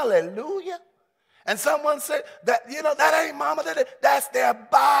 Hallelujah. And someone said that, you know, that ain't mama, that's their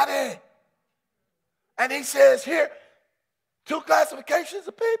body. And he says here, two classifications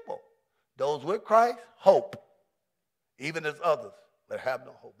of people. Those with Christ, hope, even as others that have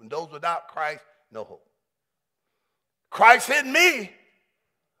no hope. And those without Christ, no hope. Christ in me,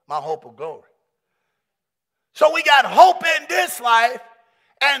 my hope of glory. So we got hope in this life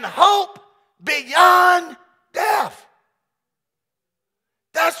and hope beyond death.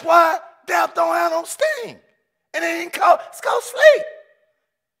 That's why death don't have no sting. And it ain't called, it's called sleep.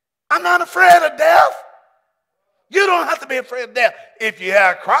 I'm not afraid of death. You don't have to be afraid of death if you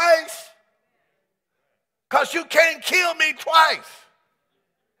have Christ. Because you can't kill me twice.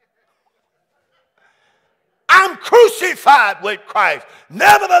 I'm crucified with Christ.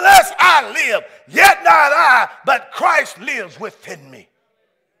 Nevertheless, I live. Yet not I, but Christ lives within me.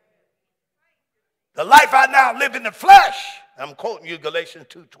 The life I now live in the flesh. I'm quoting you Galatians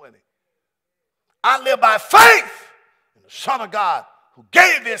 2:20. I live by faith in the Son of God who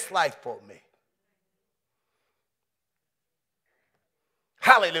gave his life for me.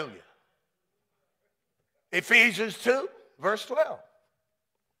 Hallelujah. Ephesians 2, verse 12.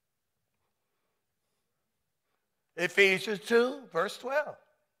 Ephesians 2, verse 12.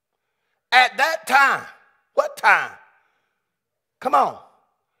 At that time, what time? Come on.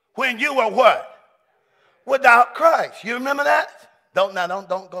 When you were what? Without Christ. You remember that? Don't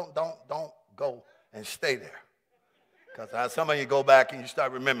go and stay there. Because some of you go back and you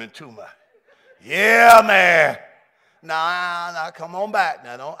start remembering too much. Yeah, man. Nah, come on back.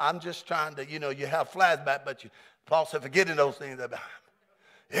 Now, I'm just trying to, you have flashback, but Paul said, forgetting those things about him.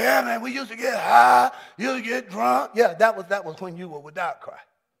 Yeah, man, we used to get high. You used to get drunk. Yeah, that was when you were without Christ.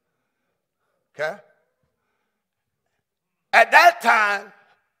 Okay? At that time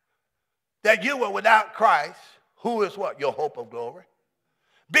that you were without Christ, who is what? Your hope of glory.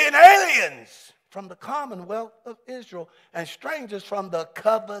 Being aliens from the commonwealth of Israel and strangers from the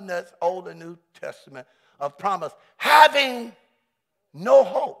covenants, Old and New Testament of promise, having no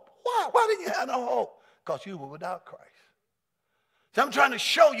hope. Why? Why did you have no hope? Because you were without Christ. So I'm trying to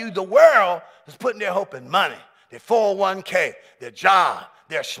show you the world is putting their hope in money, their 401k, their job,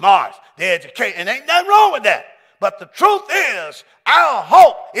 their smarts, their education. And ain't nothing wrong with that. But the truth is, our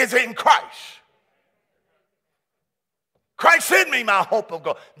hope is in Christ. Christ in me, my hope of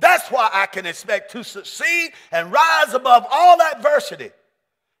glory. That's why I can expect to succeed and rise above all adversity.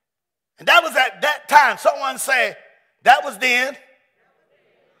 And that was at that time. Someone say, that was then,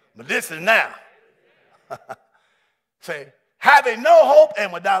 but this is now. Say, having no hope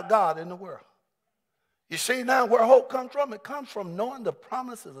and without God in the world. You see now where hope comes from? It comes from knowing the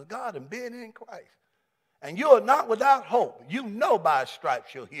promises of God and being in Christ. And you are not without hope. You know by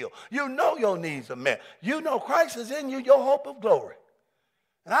stripes you'll heal. You know your needs are met. You know Christ is in you, your hope of glory.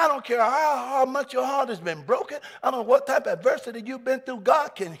 And I don't care how much your heart has been broken. I don't know what type of adversity you've been through. God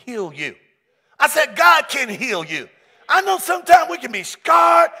can heal you. I said God can heal you. I know sometimes we can be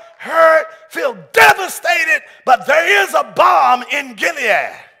scarred, hurt, feel devastated, but there is a balm in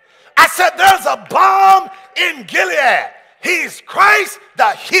Gilead. I said there's a balm in Gilead. He's Christ the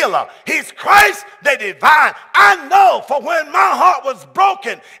healer. He's Christ the divine. I know, for when my heart was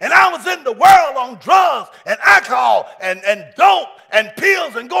broken and I was in the world on drugs and alcohol and dope and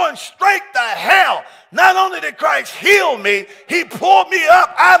pills and going straight to hell, not only did Christ heal me, he pulled me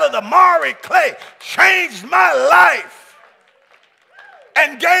up out of the miry clay, changed my life,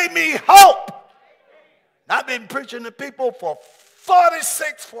 and gave me hope. I've been preaching to people for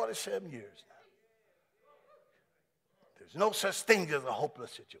 47 years. There's no such thing as a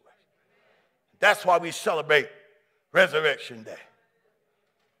hopeless situation. That's why we celebrate Resurrection Day.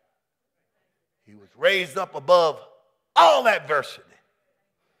 He was raised up above all adversity.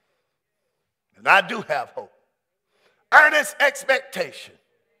 And I do have hope. Earnest expectation.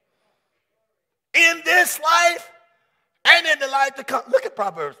 In this life and in the life to come. Look at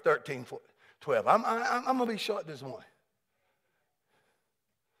Proverbs 13:12. I'm going to be short this morning.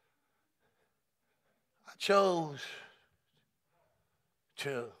 I chose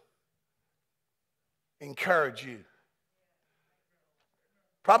to encourage you.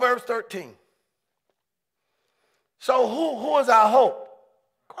 Proverbs 13. So who is our hope?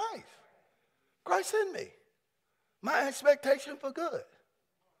 Christ. Christ in me. My expectation for good.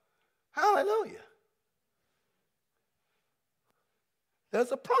 Hallelujah.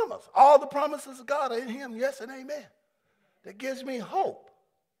 There's a promise. All the promises of God are in him, yes and amen. That gives me hope.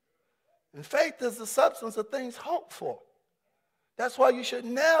 And faith is the substance of things hoped for. That's why you should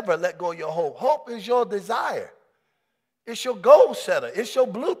never let go of your hope. Hope is your desire. It's your goal setter. It's your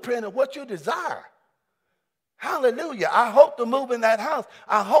blueprint of what you desire. Hallelujah. I hope to move in that house.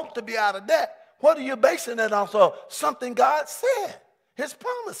 I hope to be out of debt. What are you basing it on? So something God said. His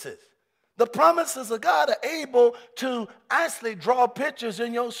promises. The promises of God are able to actually draw pictures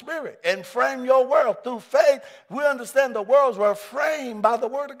in your spirit and frame your world. Through faith, we understand the worlds were framed by the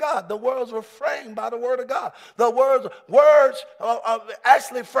word of God. The worlds were framed by the word of God. The words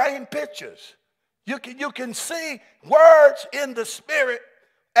actually frame pictures. You can see words in the spirit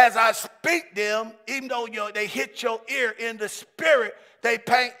as I speak them, even though they hit your ear in the spirit, they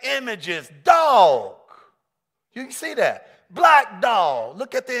paint images. Dog. You can see that. Black dog.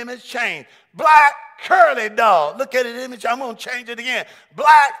 Look at the image change. Black curly dog. Look at the image. I'm going to change it again.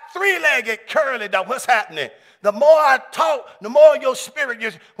 Black three-legged curly dog. What's happening? The more I talk, the more your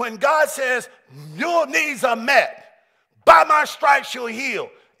spirit. When God says your needs are met, by my stripes you'll heal.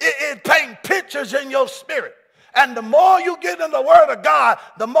 It paints pictures in your spirit. And the more you get in the word of God,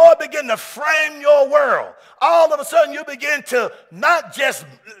 the more it begin to frame your world. All of a sudden you begin to not just,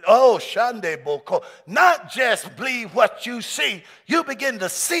 not just believe what you see. You begin to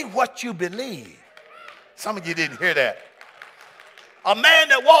see what you believe. Some of you didn't hear that. A man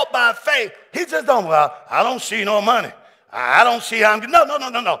that walked by faith, he just don't, I don't see no money. I don't see how I'm,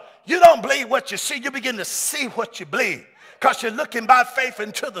 no. You don't believe what you see. You begin to see what you believe because you're looking by faith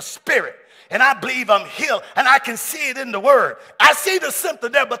into the spirit. And I believe I'm healed, and I can see it in the word. I see the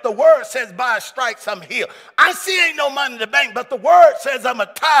symptom there, but the word says by stripes I'm healed. I see ain't no money in the bank, but the word says I'm a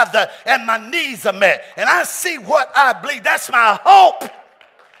tither, and my needs are met. And I see what I believe. That's my hope.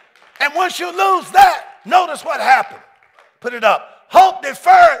 And once you lose that, notice what happened. Put it up. Hope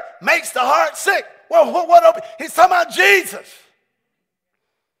deferred makes the heart sick. Well, what hope? He's talking about Jesus.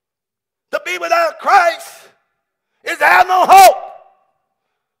 To be without Christ is to have no hope.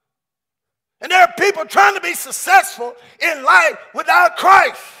 And there are people trying to be successful in life without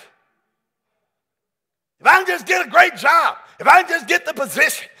Christ. If I can just get a great job, if I can just get the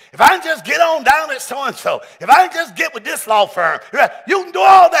position, if I can just get on down at so-and-so, if I can just get with this law firm, you can do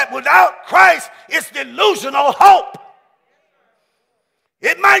all that without Christ. It's delusional hope.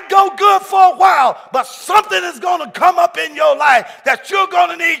 It might go good for a while, but something is going to come up in your life that you're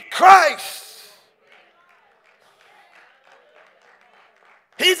going to need Christ.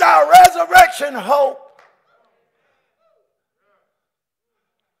 He's our resurrection hope.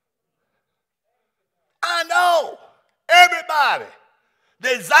 I know every Everybody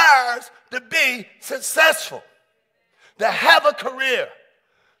desires to be successful, to have a career,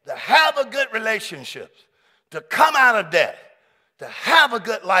 to have a good relationship, to come out of debt, to have a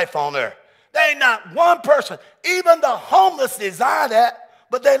good life on earth. There ain't not one person, even the homeless desire that,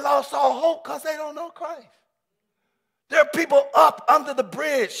 but they lost all hope because they don't know Christ. There are people up under the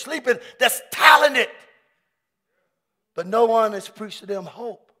bridge sleeping that's talented, but no one has preached to them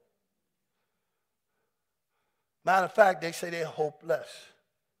hope. Matter of fact, they say they're hopeless.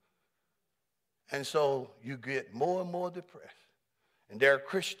 And so you get more and more depressed. And there are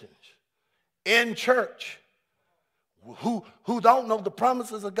Christians in church who don't know the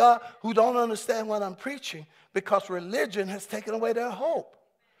promises of God, who don't understand what I'm preaching, because religion has taken away their hope.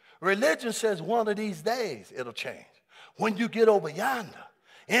 Religion says one of these days it'll change. When you get over yonder,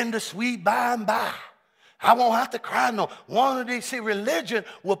 in the sweet by and by, I won't have to cry no. One of these, see, religion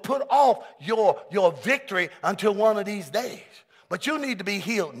will put off your victory until one of these days. But you need to be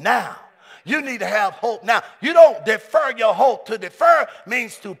healed now. You need to have hope now. You don't defer your hope. To defer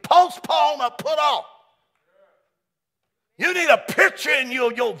means to postpone or put off. You need a picture in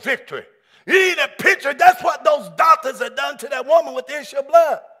your victory. You need a picture. That's what those doctors have done to that woman with the issue of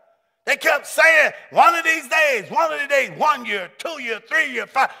blood. They kept saying, one of these days, 1 year, 2 year, 3 year,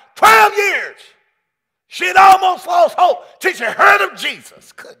 5, 12 years. She'd almost lost hope till she heard of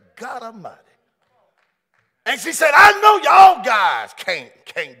Jesus. Good God Almighty. And she said, I know y'all guys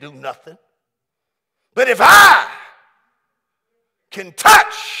can't do nothing. But if I can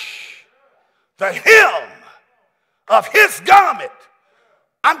touch the hem of his garment,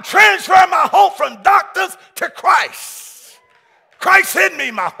 I'm transferring my hope from doctors to Christ. Christ in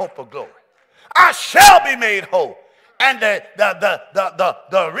me, my hope of glory. I shall be made whole. And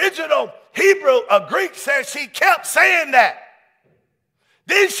the original Hebrew or Greek says she kept saying that.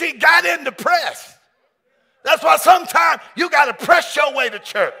 Then she got in the press. That's why sometimes you got to press your way to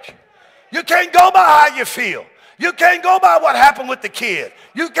church. You can't go by how you feel. You can't go by what happened with the kids.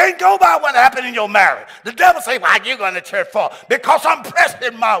 You can't go by what happened in your marriage. The devil say, why are you going to church for? Because I'm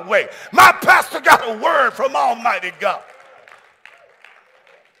pressing my way. My pastor got a word from Almighty God.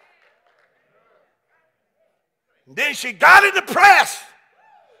 And then she got in the press.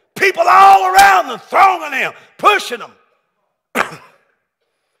 People all around them, throwing him, pushing him.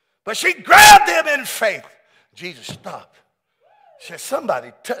 But she grabbed him in faith. Jesus stopped. She said,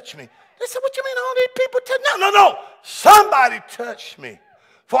 somebody touched me. They said, what you mean all these people touch? No. Somebody touched me.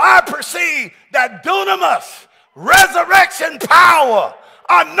 For I perceive that dunamis, resurrection power,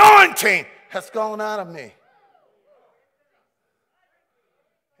 anointing has gone out of me.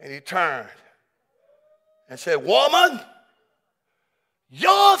 And he turned and said, woman,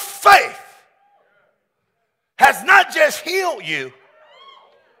 your faith has not just healed you.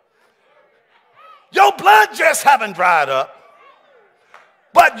 Your blood just haven't dried up.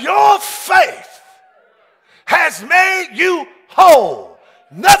 But your faith has made you whole.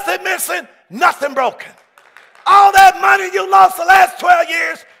 Nothing missing, nothing broken. All that money you lost the last 12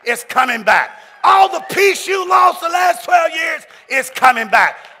 years is coming back. All the peace you lost the last 12 years is coming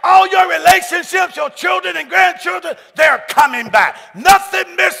back. All your relationships, your children and grandchildren, they're coming back.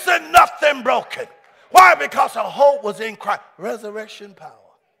 Nothing missing, nothing broken. Why? Because the hope was in Christ. Resurrection power.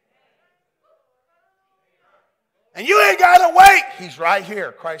 And you ain't got to wait. He's right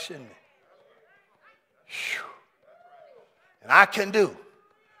here, Christ in me. Whew. And I can do.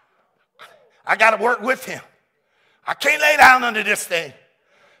 I got to work with him. I can't lay down under this thing.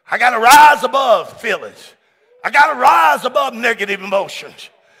 I got to rise above feelings. I got to rise above negative emotions.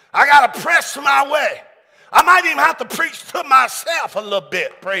 I got to press my way. I might even have to preach to myself a little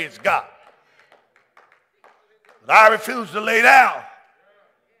bit, praise God. But I refuse to lay down.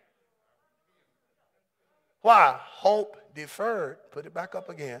 Why? Hope deferred, put it back up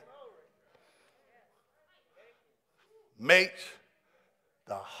again, makes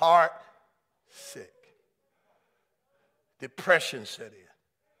the heart sick. Depression set in.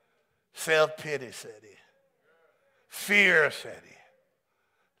 Self-pity set in. Fear set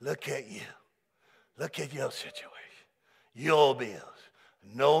in. Look at you. Look at your situation. Your bills.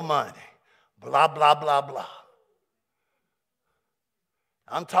 No money. Blah, blah, blah, blah.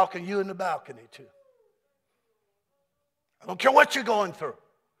 I'm talking to you in the balcony too. I don't care what you're going through.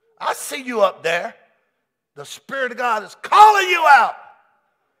 I see you up there. The Spirit of God is calling you out.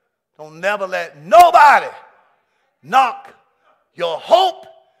 Don't never let nobody knock your hope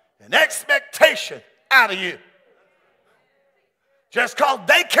and expectation out of you. Just because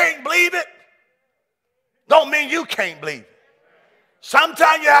they can't believe it, don't mean you can't believe it.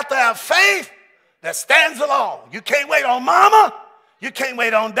 Sometimes you have to have faith that stands alone. You can't wait on mama. You can't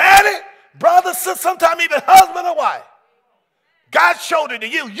wait on daddy, brother, sister, sometimes even husband or wife. God showed it to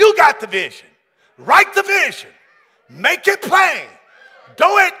you. You got the vision. Write the vision. Make it plain.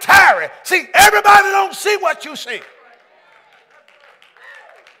 Don't it tarry. See, everybody don't see what you see.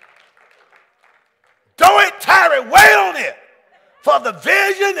 Don't it tarry. Wait on it. For the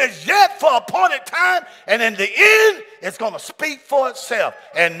vision is yet for appointed time, and in the end, it's going to speak for itself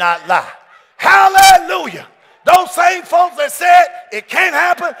and not lie. Hallelujah. Those same folks that said it can't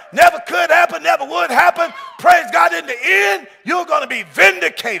happen, never could happen, never would happen, praise God, in the end, you're going to be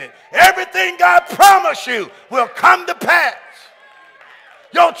vindicated. Everything God promised you will come to pass.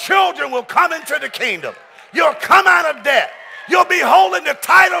 Your children will come into the kingdom. You'll come out of debt. You'll be holding the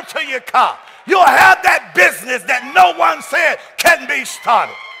title to your car. You'll have that business that no one said can be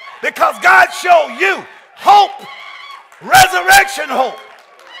started. Because God showed you hope, resurrection hope.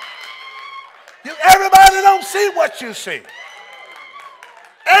 Everybody don't see what you see.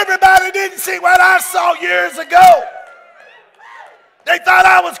 Everybody didn't see what I saw years ago. They thought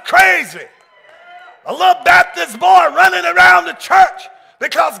I was crazy. A little Baptist boy running around the church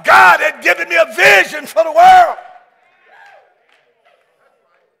because God had given me a vision for the world.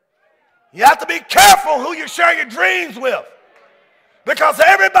 You have to be careful who you share your dreams with, because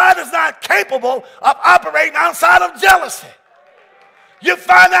everybody's not capable of operating outside of jealousy. You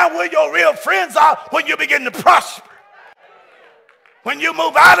find out where your real friends are when you begin to prosper. When you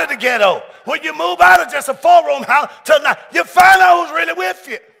move out of the ghetto, when you move out of just a four-room house to now, you find out who's really with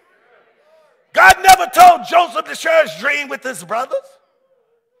you. God never told Joseph to share his dream with his brothers.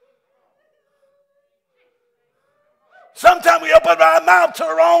 Sometimes we open our mouth to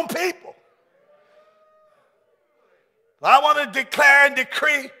the wrong people. I want to declare and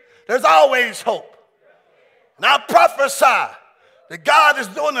decree there's always hope. And I prophesy that God is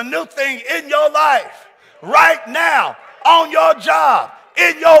doing a new thing in your life right now, on your job,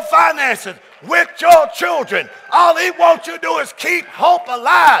 in your finances, with your children. All he wants you to do is keep hope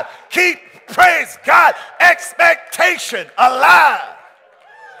alive. Keep, praise God, expectation alive.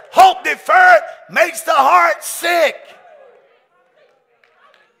 Hope deferred makes the heart sick.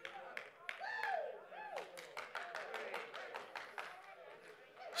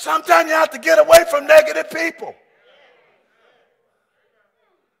 Sometimes you have to get away from negative people.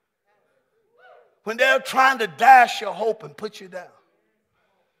 When they're trying to dash your hope and put you down.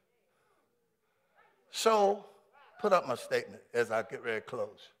 So, put up my statement as I get ready to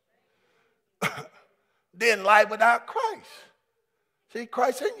close. Then life without Christ. See,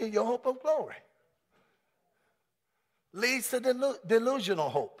 Christ in you, your hope of glory. Leads to delusional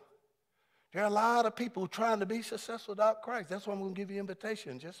hope. There are a lot of people trying to be successful without Christ. That's why I'm going to give you an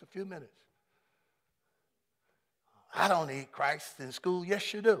invitation in just a few minutes. I don't need Christ in school.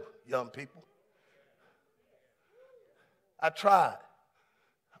 Yes, you do, young people. I tried.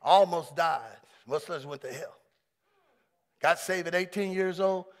 Almost died. Most of us went to hell. Got saved at 18 years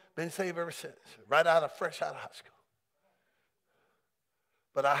old. Been saved ever since. Fresh out of high school.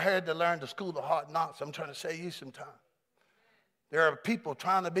 But I had to learn the school of hard knocks. I'm trying to save you some time. There are people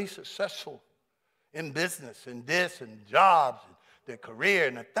trying to be successful in business and this and jobs and their career.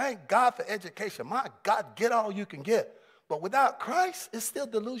 And I thank God for education. My God, get all you can get. But without Christ, it's still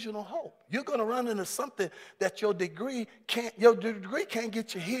delusional hope. You're going to run into something that your degree can't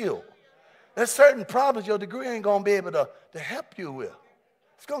get you healed. There's certain problems your degree ain't going to be able to help you with.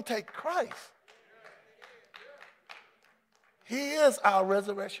 It's going to take Christ. He is our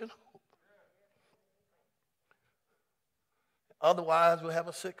resurrection hope. Otherwise, we'll have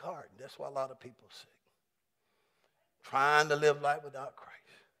a sick heart. That's why a lot of people are sick. Trying to live life without Christ.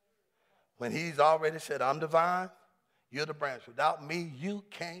 When he's already said, I'm the vine, you're the branch. Without me, you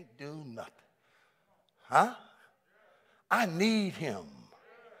can't do nothing. Huh? I need him.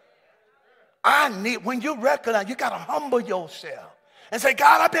 When you recognize, you got to humble yourself and say,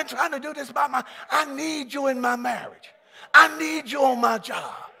 God, I've been trying to do this I need you in my marriage. I need you on my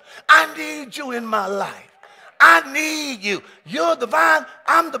job. I need you in my life. I need you. You're the vine,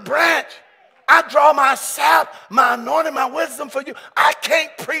 I'm the branch. I draw my sap, my anointing, my wisdom for you. I can't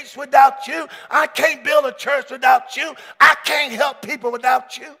preach without you. I can't build a church without you. I can't help people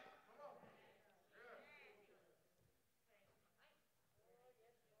without you.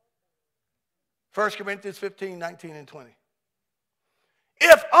 1 Corinthians 15, 19, and 20.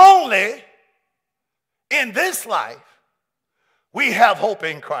 If only in this life we have hope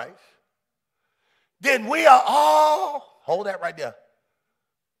in Christ, then we are all, hold that right there,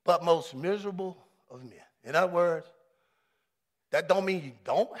 but most miserable of men. In other words, that don't mean you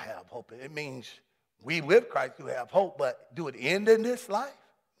don't have hope. It means we with Christ do have hope, but do it end in this life?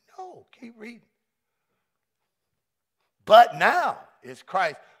 No, keep reading. But now is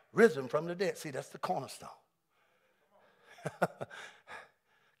Christ risen from the dead. See, that's the cornerstone.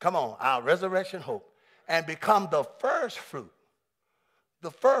 Come on, our resurrection hope. And become the first fruit,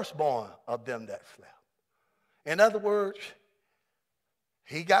 the firstborn of them that slept. In other words,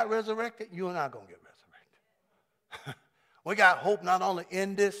 he got resurrected, you and I are going to get resurrected. We got hope not only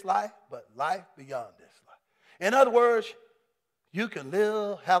in this life, but life beyond this life. In other words, you can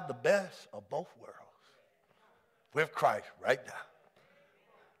live, have the best of both worlds with Christ right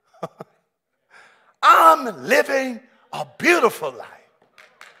now. I'm living a beautiful life.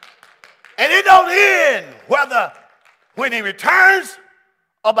 And it don't end whether when he returns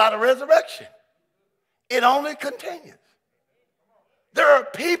or by the resurrection. It only continues. There are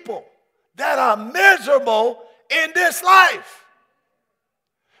people that are miserable in this life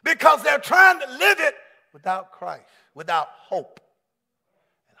because they're trying to live it without Christ, without hope.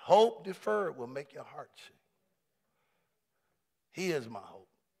 And hope deferred will make your heart sick. He is my hope.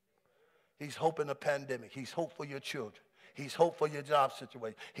 He's hope in the pandemic. He's hope for your children. He's hope for your job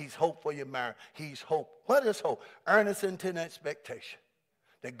situation. He's hope for your marriage. He's hope. What is hope? Earnest intent expectation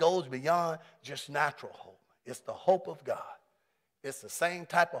that goes beyond just natural hope. It's the hope of God. It's the same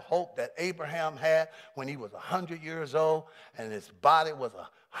type of hope that Abraham had when he was 100 years old and his body was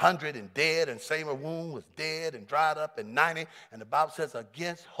 100 and dead, and Sarah's womb was dead and dried up and 90. And the Bible says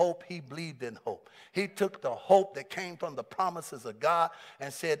against hope, he believed in hope. He took the hope that came from the promises of God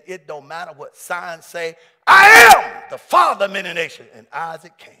and said, it don't matter what signs say, I am the father of many nations. And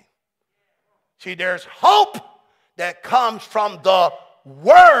Isaac came. See, there's hope that comes from the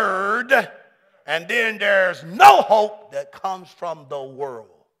word, and then there's no hope that comes from the world.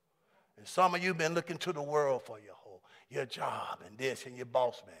 And some of you have been looking to the world for your hope, your job and this and your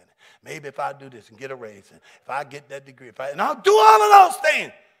boss man. Maybe if I do this and get a raise, and if I get that degree, and I'll do all of those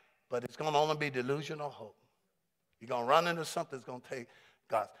things. But it's going to only be delusional hope. You're going to run into something that's going to take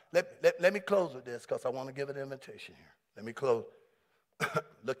God. Let me close with this because I want to give an invitation here. Let me close.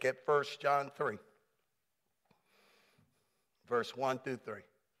 Look at 1 John 3, verse 1 through 3.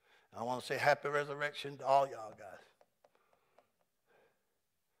 I want to say happy resurrection to all y'all guys.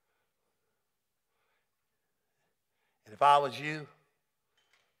 And if I was you,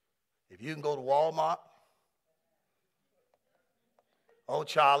 if you can go to Walmart, Old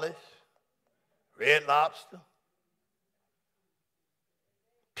Charlie's, Red Lobster,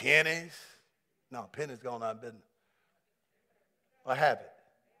 Penny's. No, Penny's gone out of business. Or have it.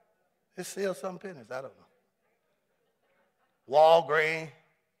 There's still some Penny's, I don't know. Walgreens,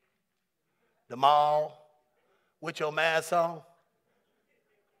 the mall, with your mask on,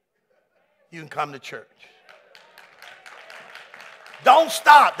 you can come to church. Don't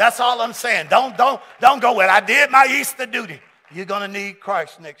stop. That's all I'm saying. Don't go, well, I did my Easter duty. You're going to need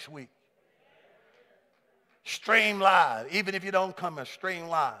Christ next week. Stream live. Even if you don't come and stream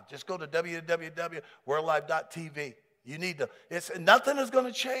live, just go to www.wordlife.tv. You need to. Nothing is going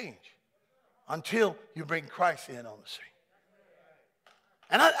to change until you bring Christ in on the scene.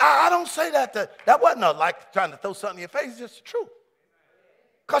 And I don't say that wasn't like trying to throw something in your face. It's just the truth.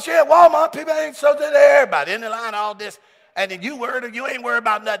 Because you're at Walmart, people ain't so to everybody in the line, all this. And then you ain't worried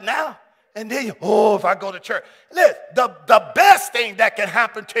about nothing now. And then if I go to church. Listen, the best thing that can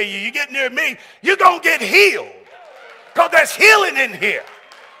happen to you, you get near me, you're going to get healed. Because there's healing in here.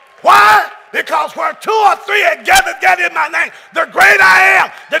 Why? Because where 2 or 3 are gathered in my name, the great I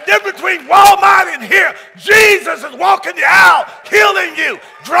am. The difference between Walmart and here, Jesus is walking you out, healing you,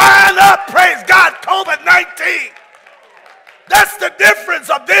 drying up, praise God, COVID-19. That's the difference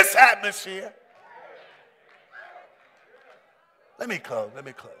of this atmosphere. Let me close.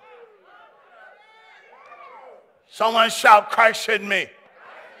 Someone shout, Christ in me.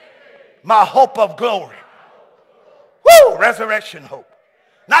 My hope of glory. Woo! Resurrection hope.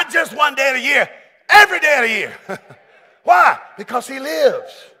 Not just one day of the year, every day of the year. Why? Because he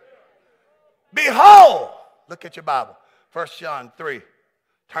lives. Behold. Look at your Bible. 1 John 3.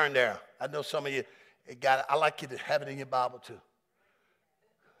 Turn there. I know some of you got it. I like you to have it in your Bible too.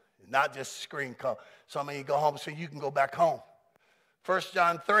 Not just screen call. Some of you go home so you can go back home. 1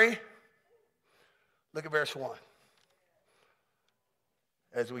 John 3. Look at verse 1.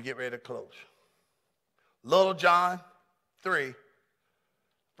 As we get ready to close. Little John 3,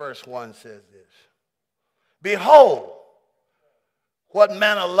 verse 1 says this. Behold, what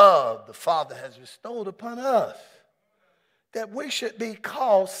manner of love the Father has bestowed upon us, that we should be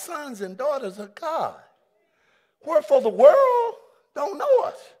called sons and daughters of God. Wherefore the world don't know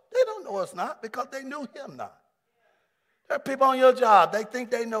us. They don't know us not because they knew him not. There are people on your job, they think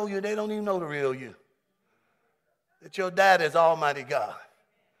they know you, they don't even know the real you. That your dad is Almighty God.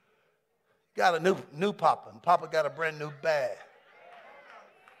 Got a new papa, and papa got a brand new bag.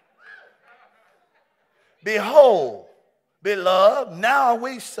 Behold, Beloved, now are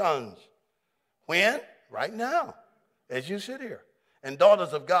we sons. When? Right now, as you sit here. And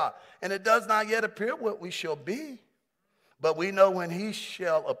daughters of God. And it does not yet appear what we shall be. But we know when he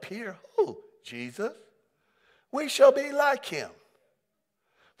shall appear, who? Jesus. We shall be like him.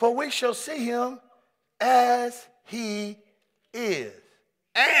 For we shall see him as he is.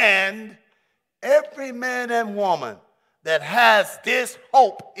 And every man and woman that has this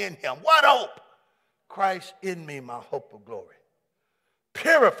hope in him. What hope? Christ in me, my hope of glory.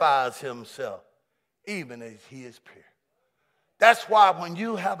 Purifies himself even as he is pure. That's why when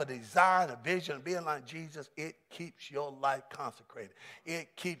you have a desire and a vision of being like Jesus, it keeps your life consecrated.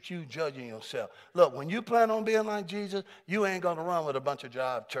 It keeps you judging yourself. Look, when you plan on being like Jesus, you ain't gonna run with a bunch of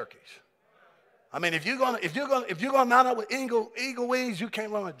jive turkeys. I mean, if you're gonna mount up with eagle wings, you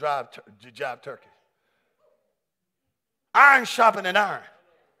can't run with jive turkeys. Iron sharpening iron.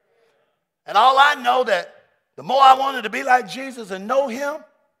 And all I know that the more I wanted to be like Jesus and know him,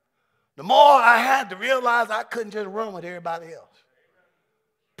 the more I had to realize I couldn't just run with everybody else.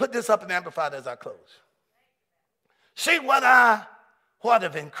 Put this up and amplified as I close. See what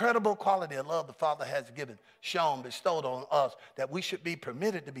of incredible quality of love the Father has given, shown, bestowed on us, that we should be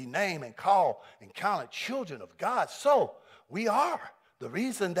permitted to be named and called and counted children of God. So we are. The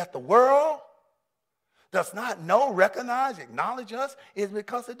reason that the world does not know, recognize, acknowledge us is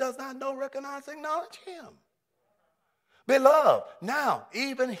because it does not know, recognize, acknowledge him. Beloved, now,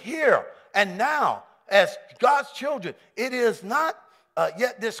 even here and now, as God's children, it is not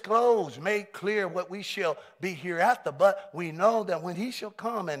yet disclosed, made clear what we shall be hereafter, but we know that when he shall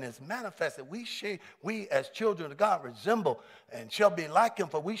come and is manifested, we as children of God resemble and shall be like him,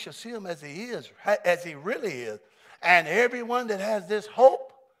 for we shall see him as he is, as he really is. And everyone that has this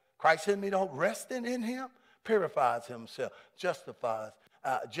hope, Christ in me, the hope, resting in him, purifies himself, justifies,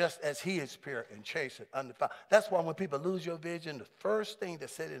 just as he is pure and chaste and undefiled. That's why when people lose your vision, the first thing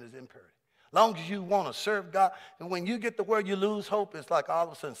that's said in is impurity. Long as you want to serve God, and when you get the word you lose hope, it's like all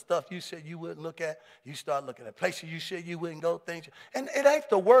of a sudden stuff you said you wouldn't look at, you start looking at places you said you wouldn't go, things. And it ain't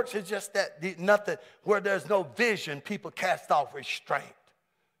the works, it's just that nothing, where there's no vision, people cast off restraint.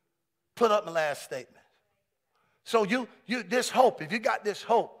 Put up my last statement. So you this hope, if you got this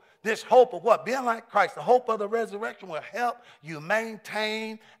hope of what? Being like Christ, the hope of the resurrection will help you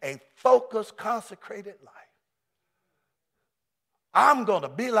maintain a focused, consecrated life. I'm going to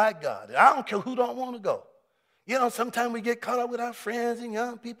be like God. I don't care who don't want to go. You know, sometimes we get caught up with our friends and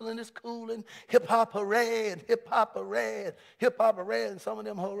young people in this cool and hip-hop hooray and hip-hop hooray and hip-hop hooray, and some of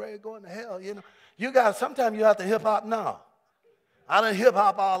them hooray going to hell, you know. Sometimes you have to hip-hop now. I done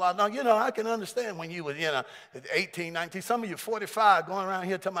hip-hop all I know. You know, I can understand when you were, 18, 19. Some of you 45 going around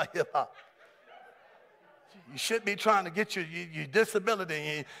here talking about hip-hop. You should be trying to get your disability,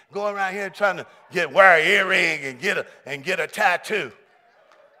 and you going around here trying to wear an earring and get a tattoo.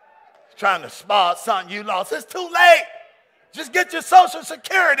 Trying to spot something you lost. It's too late. Just get your Social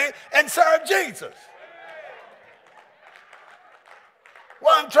Security and serve Jesus.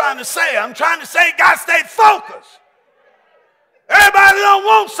 What I'm trying to say God stay focused. Everybody don't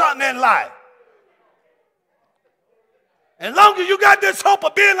want something in life. As long as you got this hope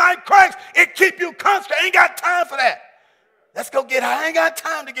of being like Christ, it keep you constant. I ain't got time for that. Let's go get high. I ain't got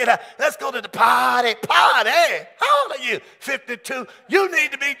time to get high. Let's go to the party. Party. How old are you? 52. You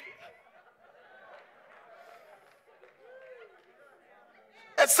need to be.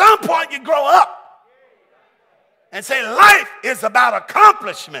 At some point you grow up and say life is about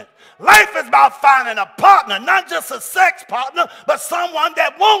accomplishment. Life is about finding a partner, not just a sex partner, but someone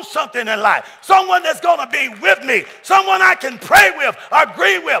that wants something in life. Someone that's going to be with me. Someone I can pray with,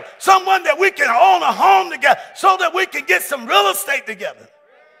 agree with. Someone that we can own a home together so that we can get some real estate together.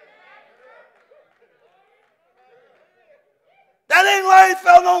 That ain't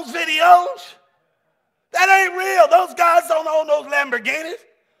life on those videos. That ain't real. Those guys don't own those Lamborghinis.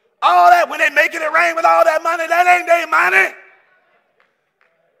 All that, when they making it rain with all that money, that ain't their money.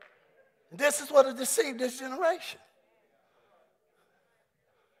 This is what has deceived this generation.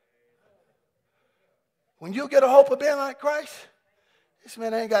 When you get a hope of being like Christ, this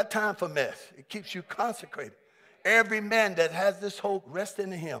man ain't got time for mess. It keeps you consecrated. Every man that has this hope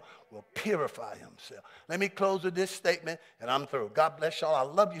resting in him will purify himself. Let me close with this statement, and I'm through. God bless y'all. I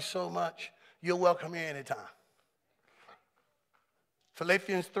love you so much. You're welcome here anytime.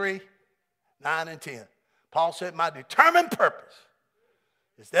 Philippians 3, 9 and 10. Paul said, my determined purpose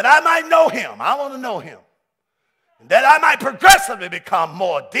is that I might know him. I want to know him. And that I might progressively become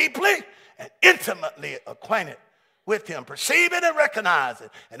more deeply and intimately acquainted with him, perceiving and recognizing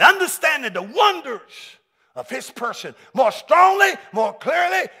and understanding the wonders of his person more strongly, more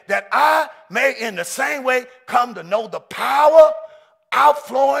clearly, that I may in the same way come to know the power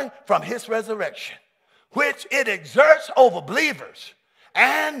outflowing from his resurrection, which it exerts over believers,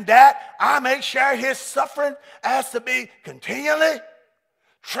 and that I may share his suffering as to be continually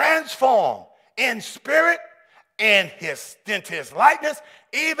transformed in spirit and into his likeness,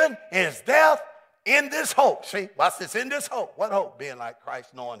 even his death, in this hope. See, watch this, in this hope. What hope? Being like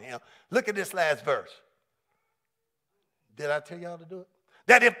Christ, knowing him. Look at this last verse. Did I tell y'all to do it?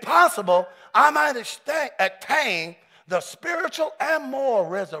 That if possible, I might attain the spiritual and moral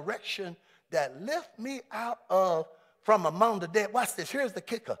resurrection that lift me out of from among the dead. Watch this. Here's the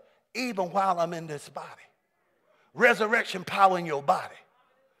kicker. Even while I'm in this body. Resurrection power in your body.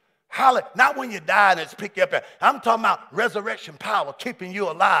 Not when you die and it's picked you up there. I'm talking about resurrection power keeping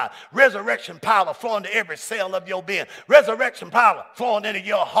you alive. Resurrection power flowing to every cell of your being. Resurrection power flowing into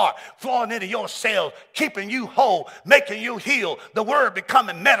your heart, flowing into your cells, keeping you whole, making you heal. The word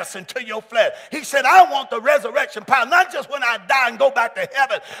becoming medicine to your flesh. He said, I want the resurrection power, not just when I die and go back to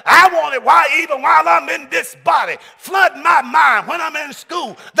heaven. I want it even while I'm in this body. Flood my mind when I'm in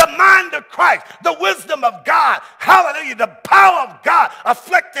school. The mind of Christ, the wisdom of God. Hallelujah. The power of God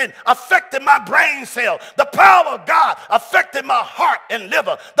affecting my brain cells. The power of God affecting my heart and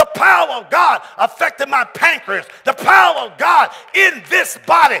liver. The power of God affecting my pancreas. The power of God in this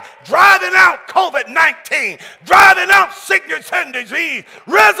body, driving out COVID-19, driving out sickness and disease.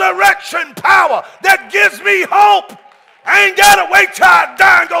 Resurrection power that gives me hope. I ain't got to wait till I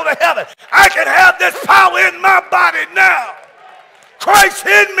die and go to heaven. I can have this power in my body now. Christ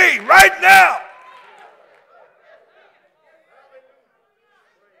in me right now.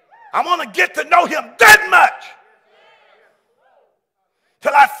 I want to get to know him that much.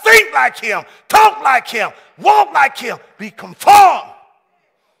 Till I think like him, talk like him, walk like him, be conformed.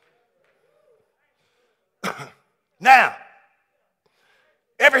 Now,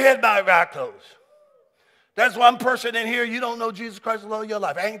 every head bowed, every eye closed. There's one person in here, you don't know Jesus Christ alone in your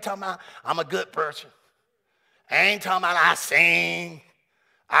life. I ain't talking about I'm a good person. I ain't talking about I sing.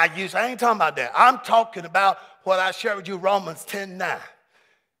 I ain't talking about that. I'm talking about what I shared with you, Romans 10:9.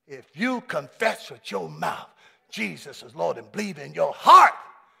 If you confess with your mouth Jesus is Lord and believe in your heart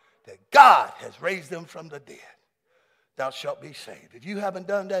that God has raised him from the dead, thou shalt be saved. If you haven't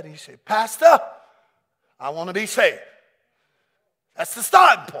done that and you say, Pastor, I want to be saved. That's the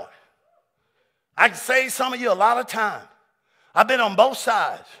starting point. I can save some of you a lot of time. I've been on both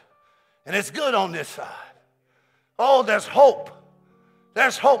sides, and it's good on this side. Oh, there's hope.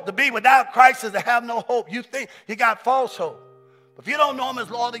 There's hope. To be without Christ is to have no hope. You think you got false hope. If you don't know him as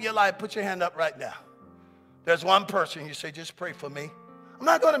Lord of your life, put your hand up right now. There's one person, you say, just pray for me. I'm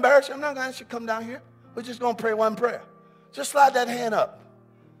not going to embarrass you. I'm not going to ask you to come down here. We're just going to pray one prayer. Just slide that hand up.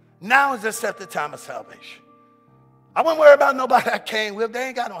 Now is the set the time of salvation. I won't worry about nobody I came with. They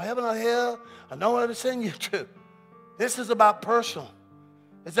ain't got no heaven or hell. I know where to send you to. This is about personal.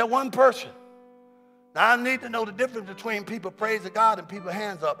 It's that one person. Now, I need to know the difference between people praising God and people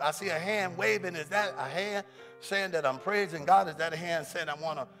hands up. I see a hand waving. Is that a hand saying that I'm praising God? Is that a hand saying I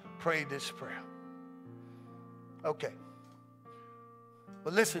want to pray this prayer? Okay.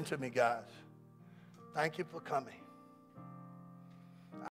 But listen to me, guys. Thank you for coming.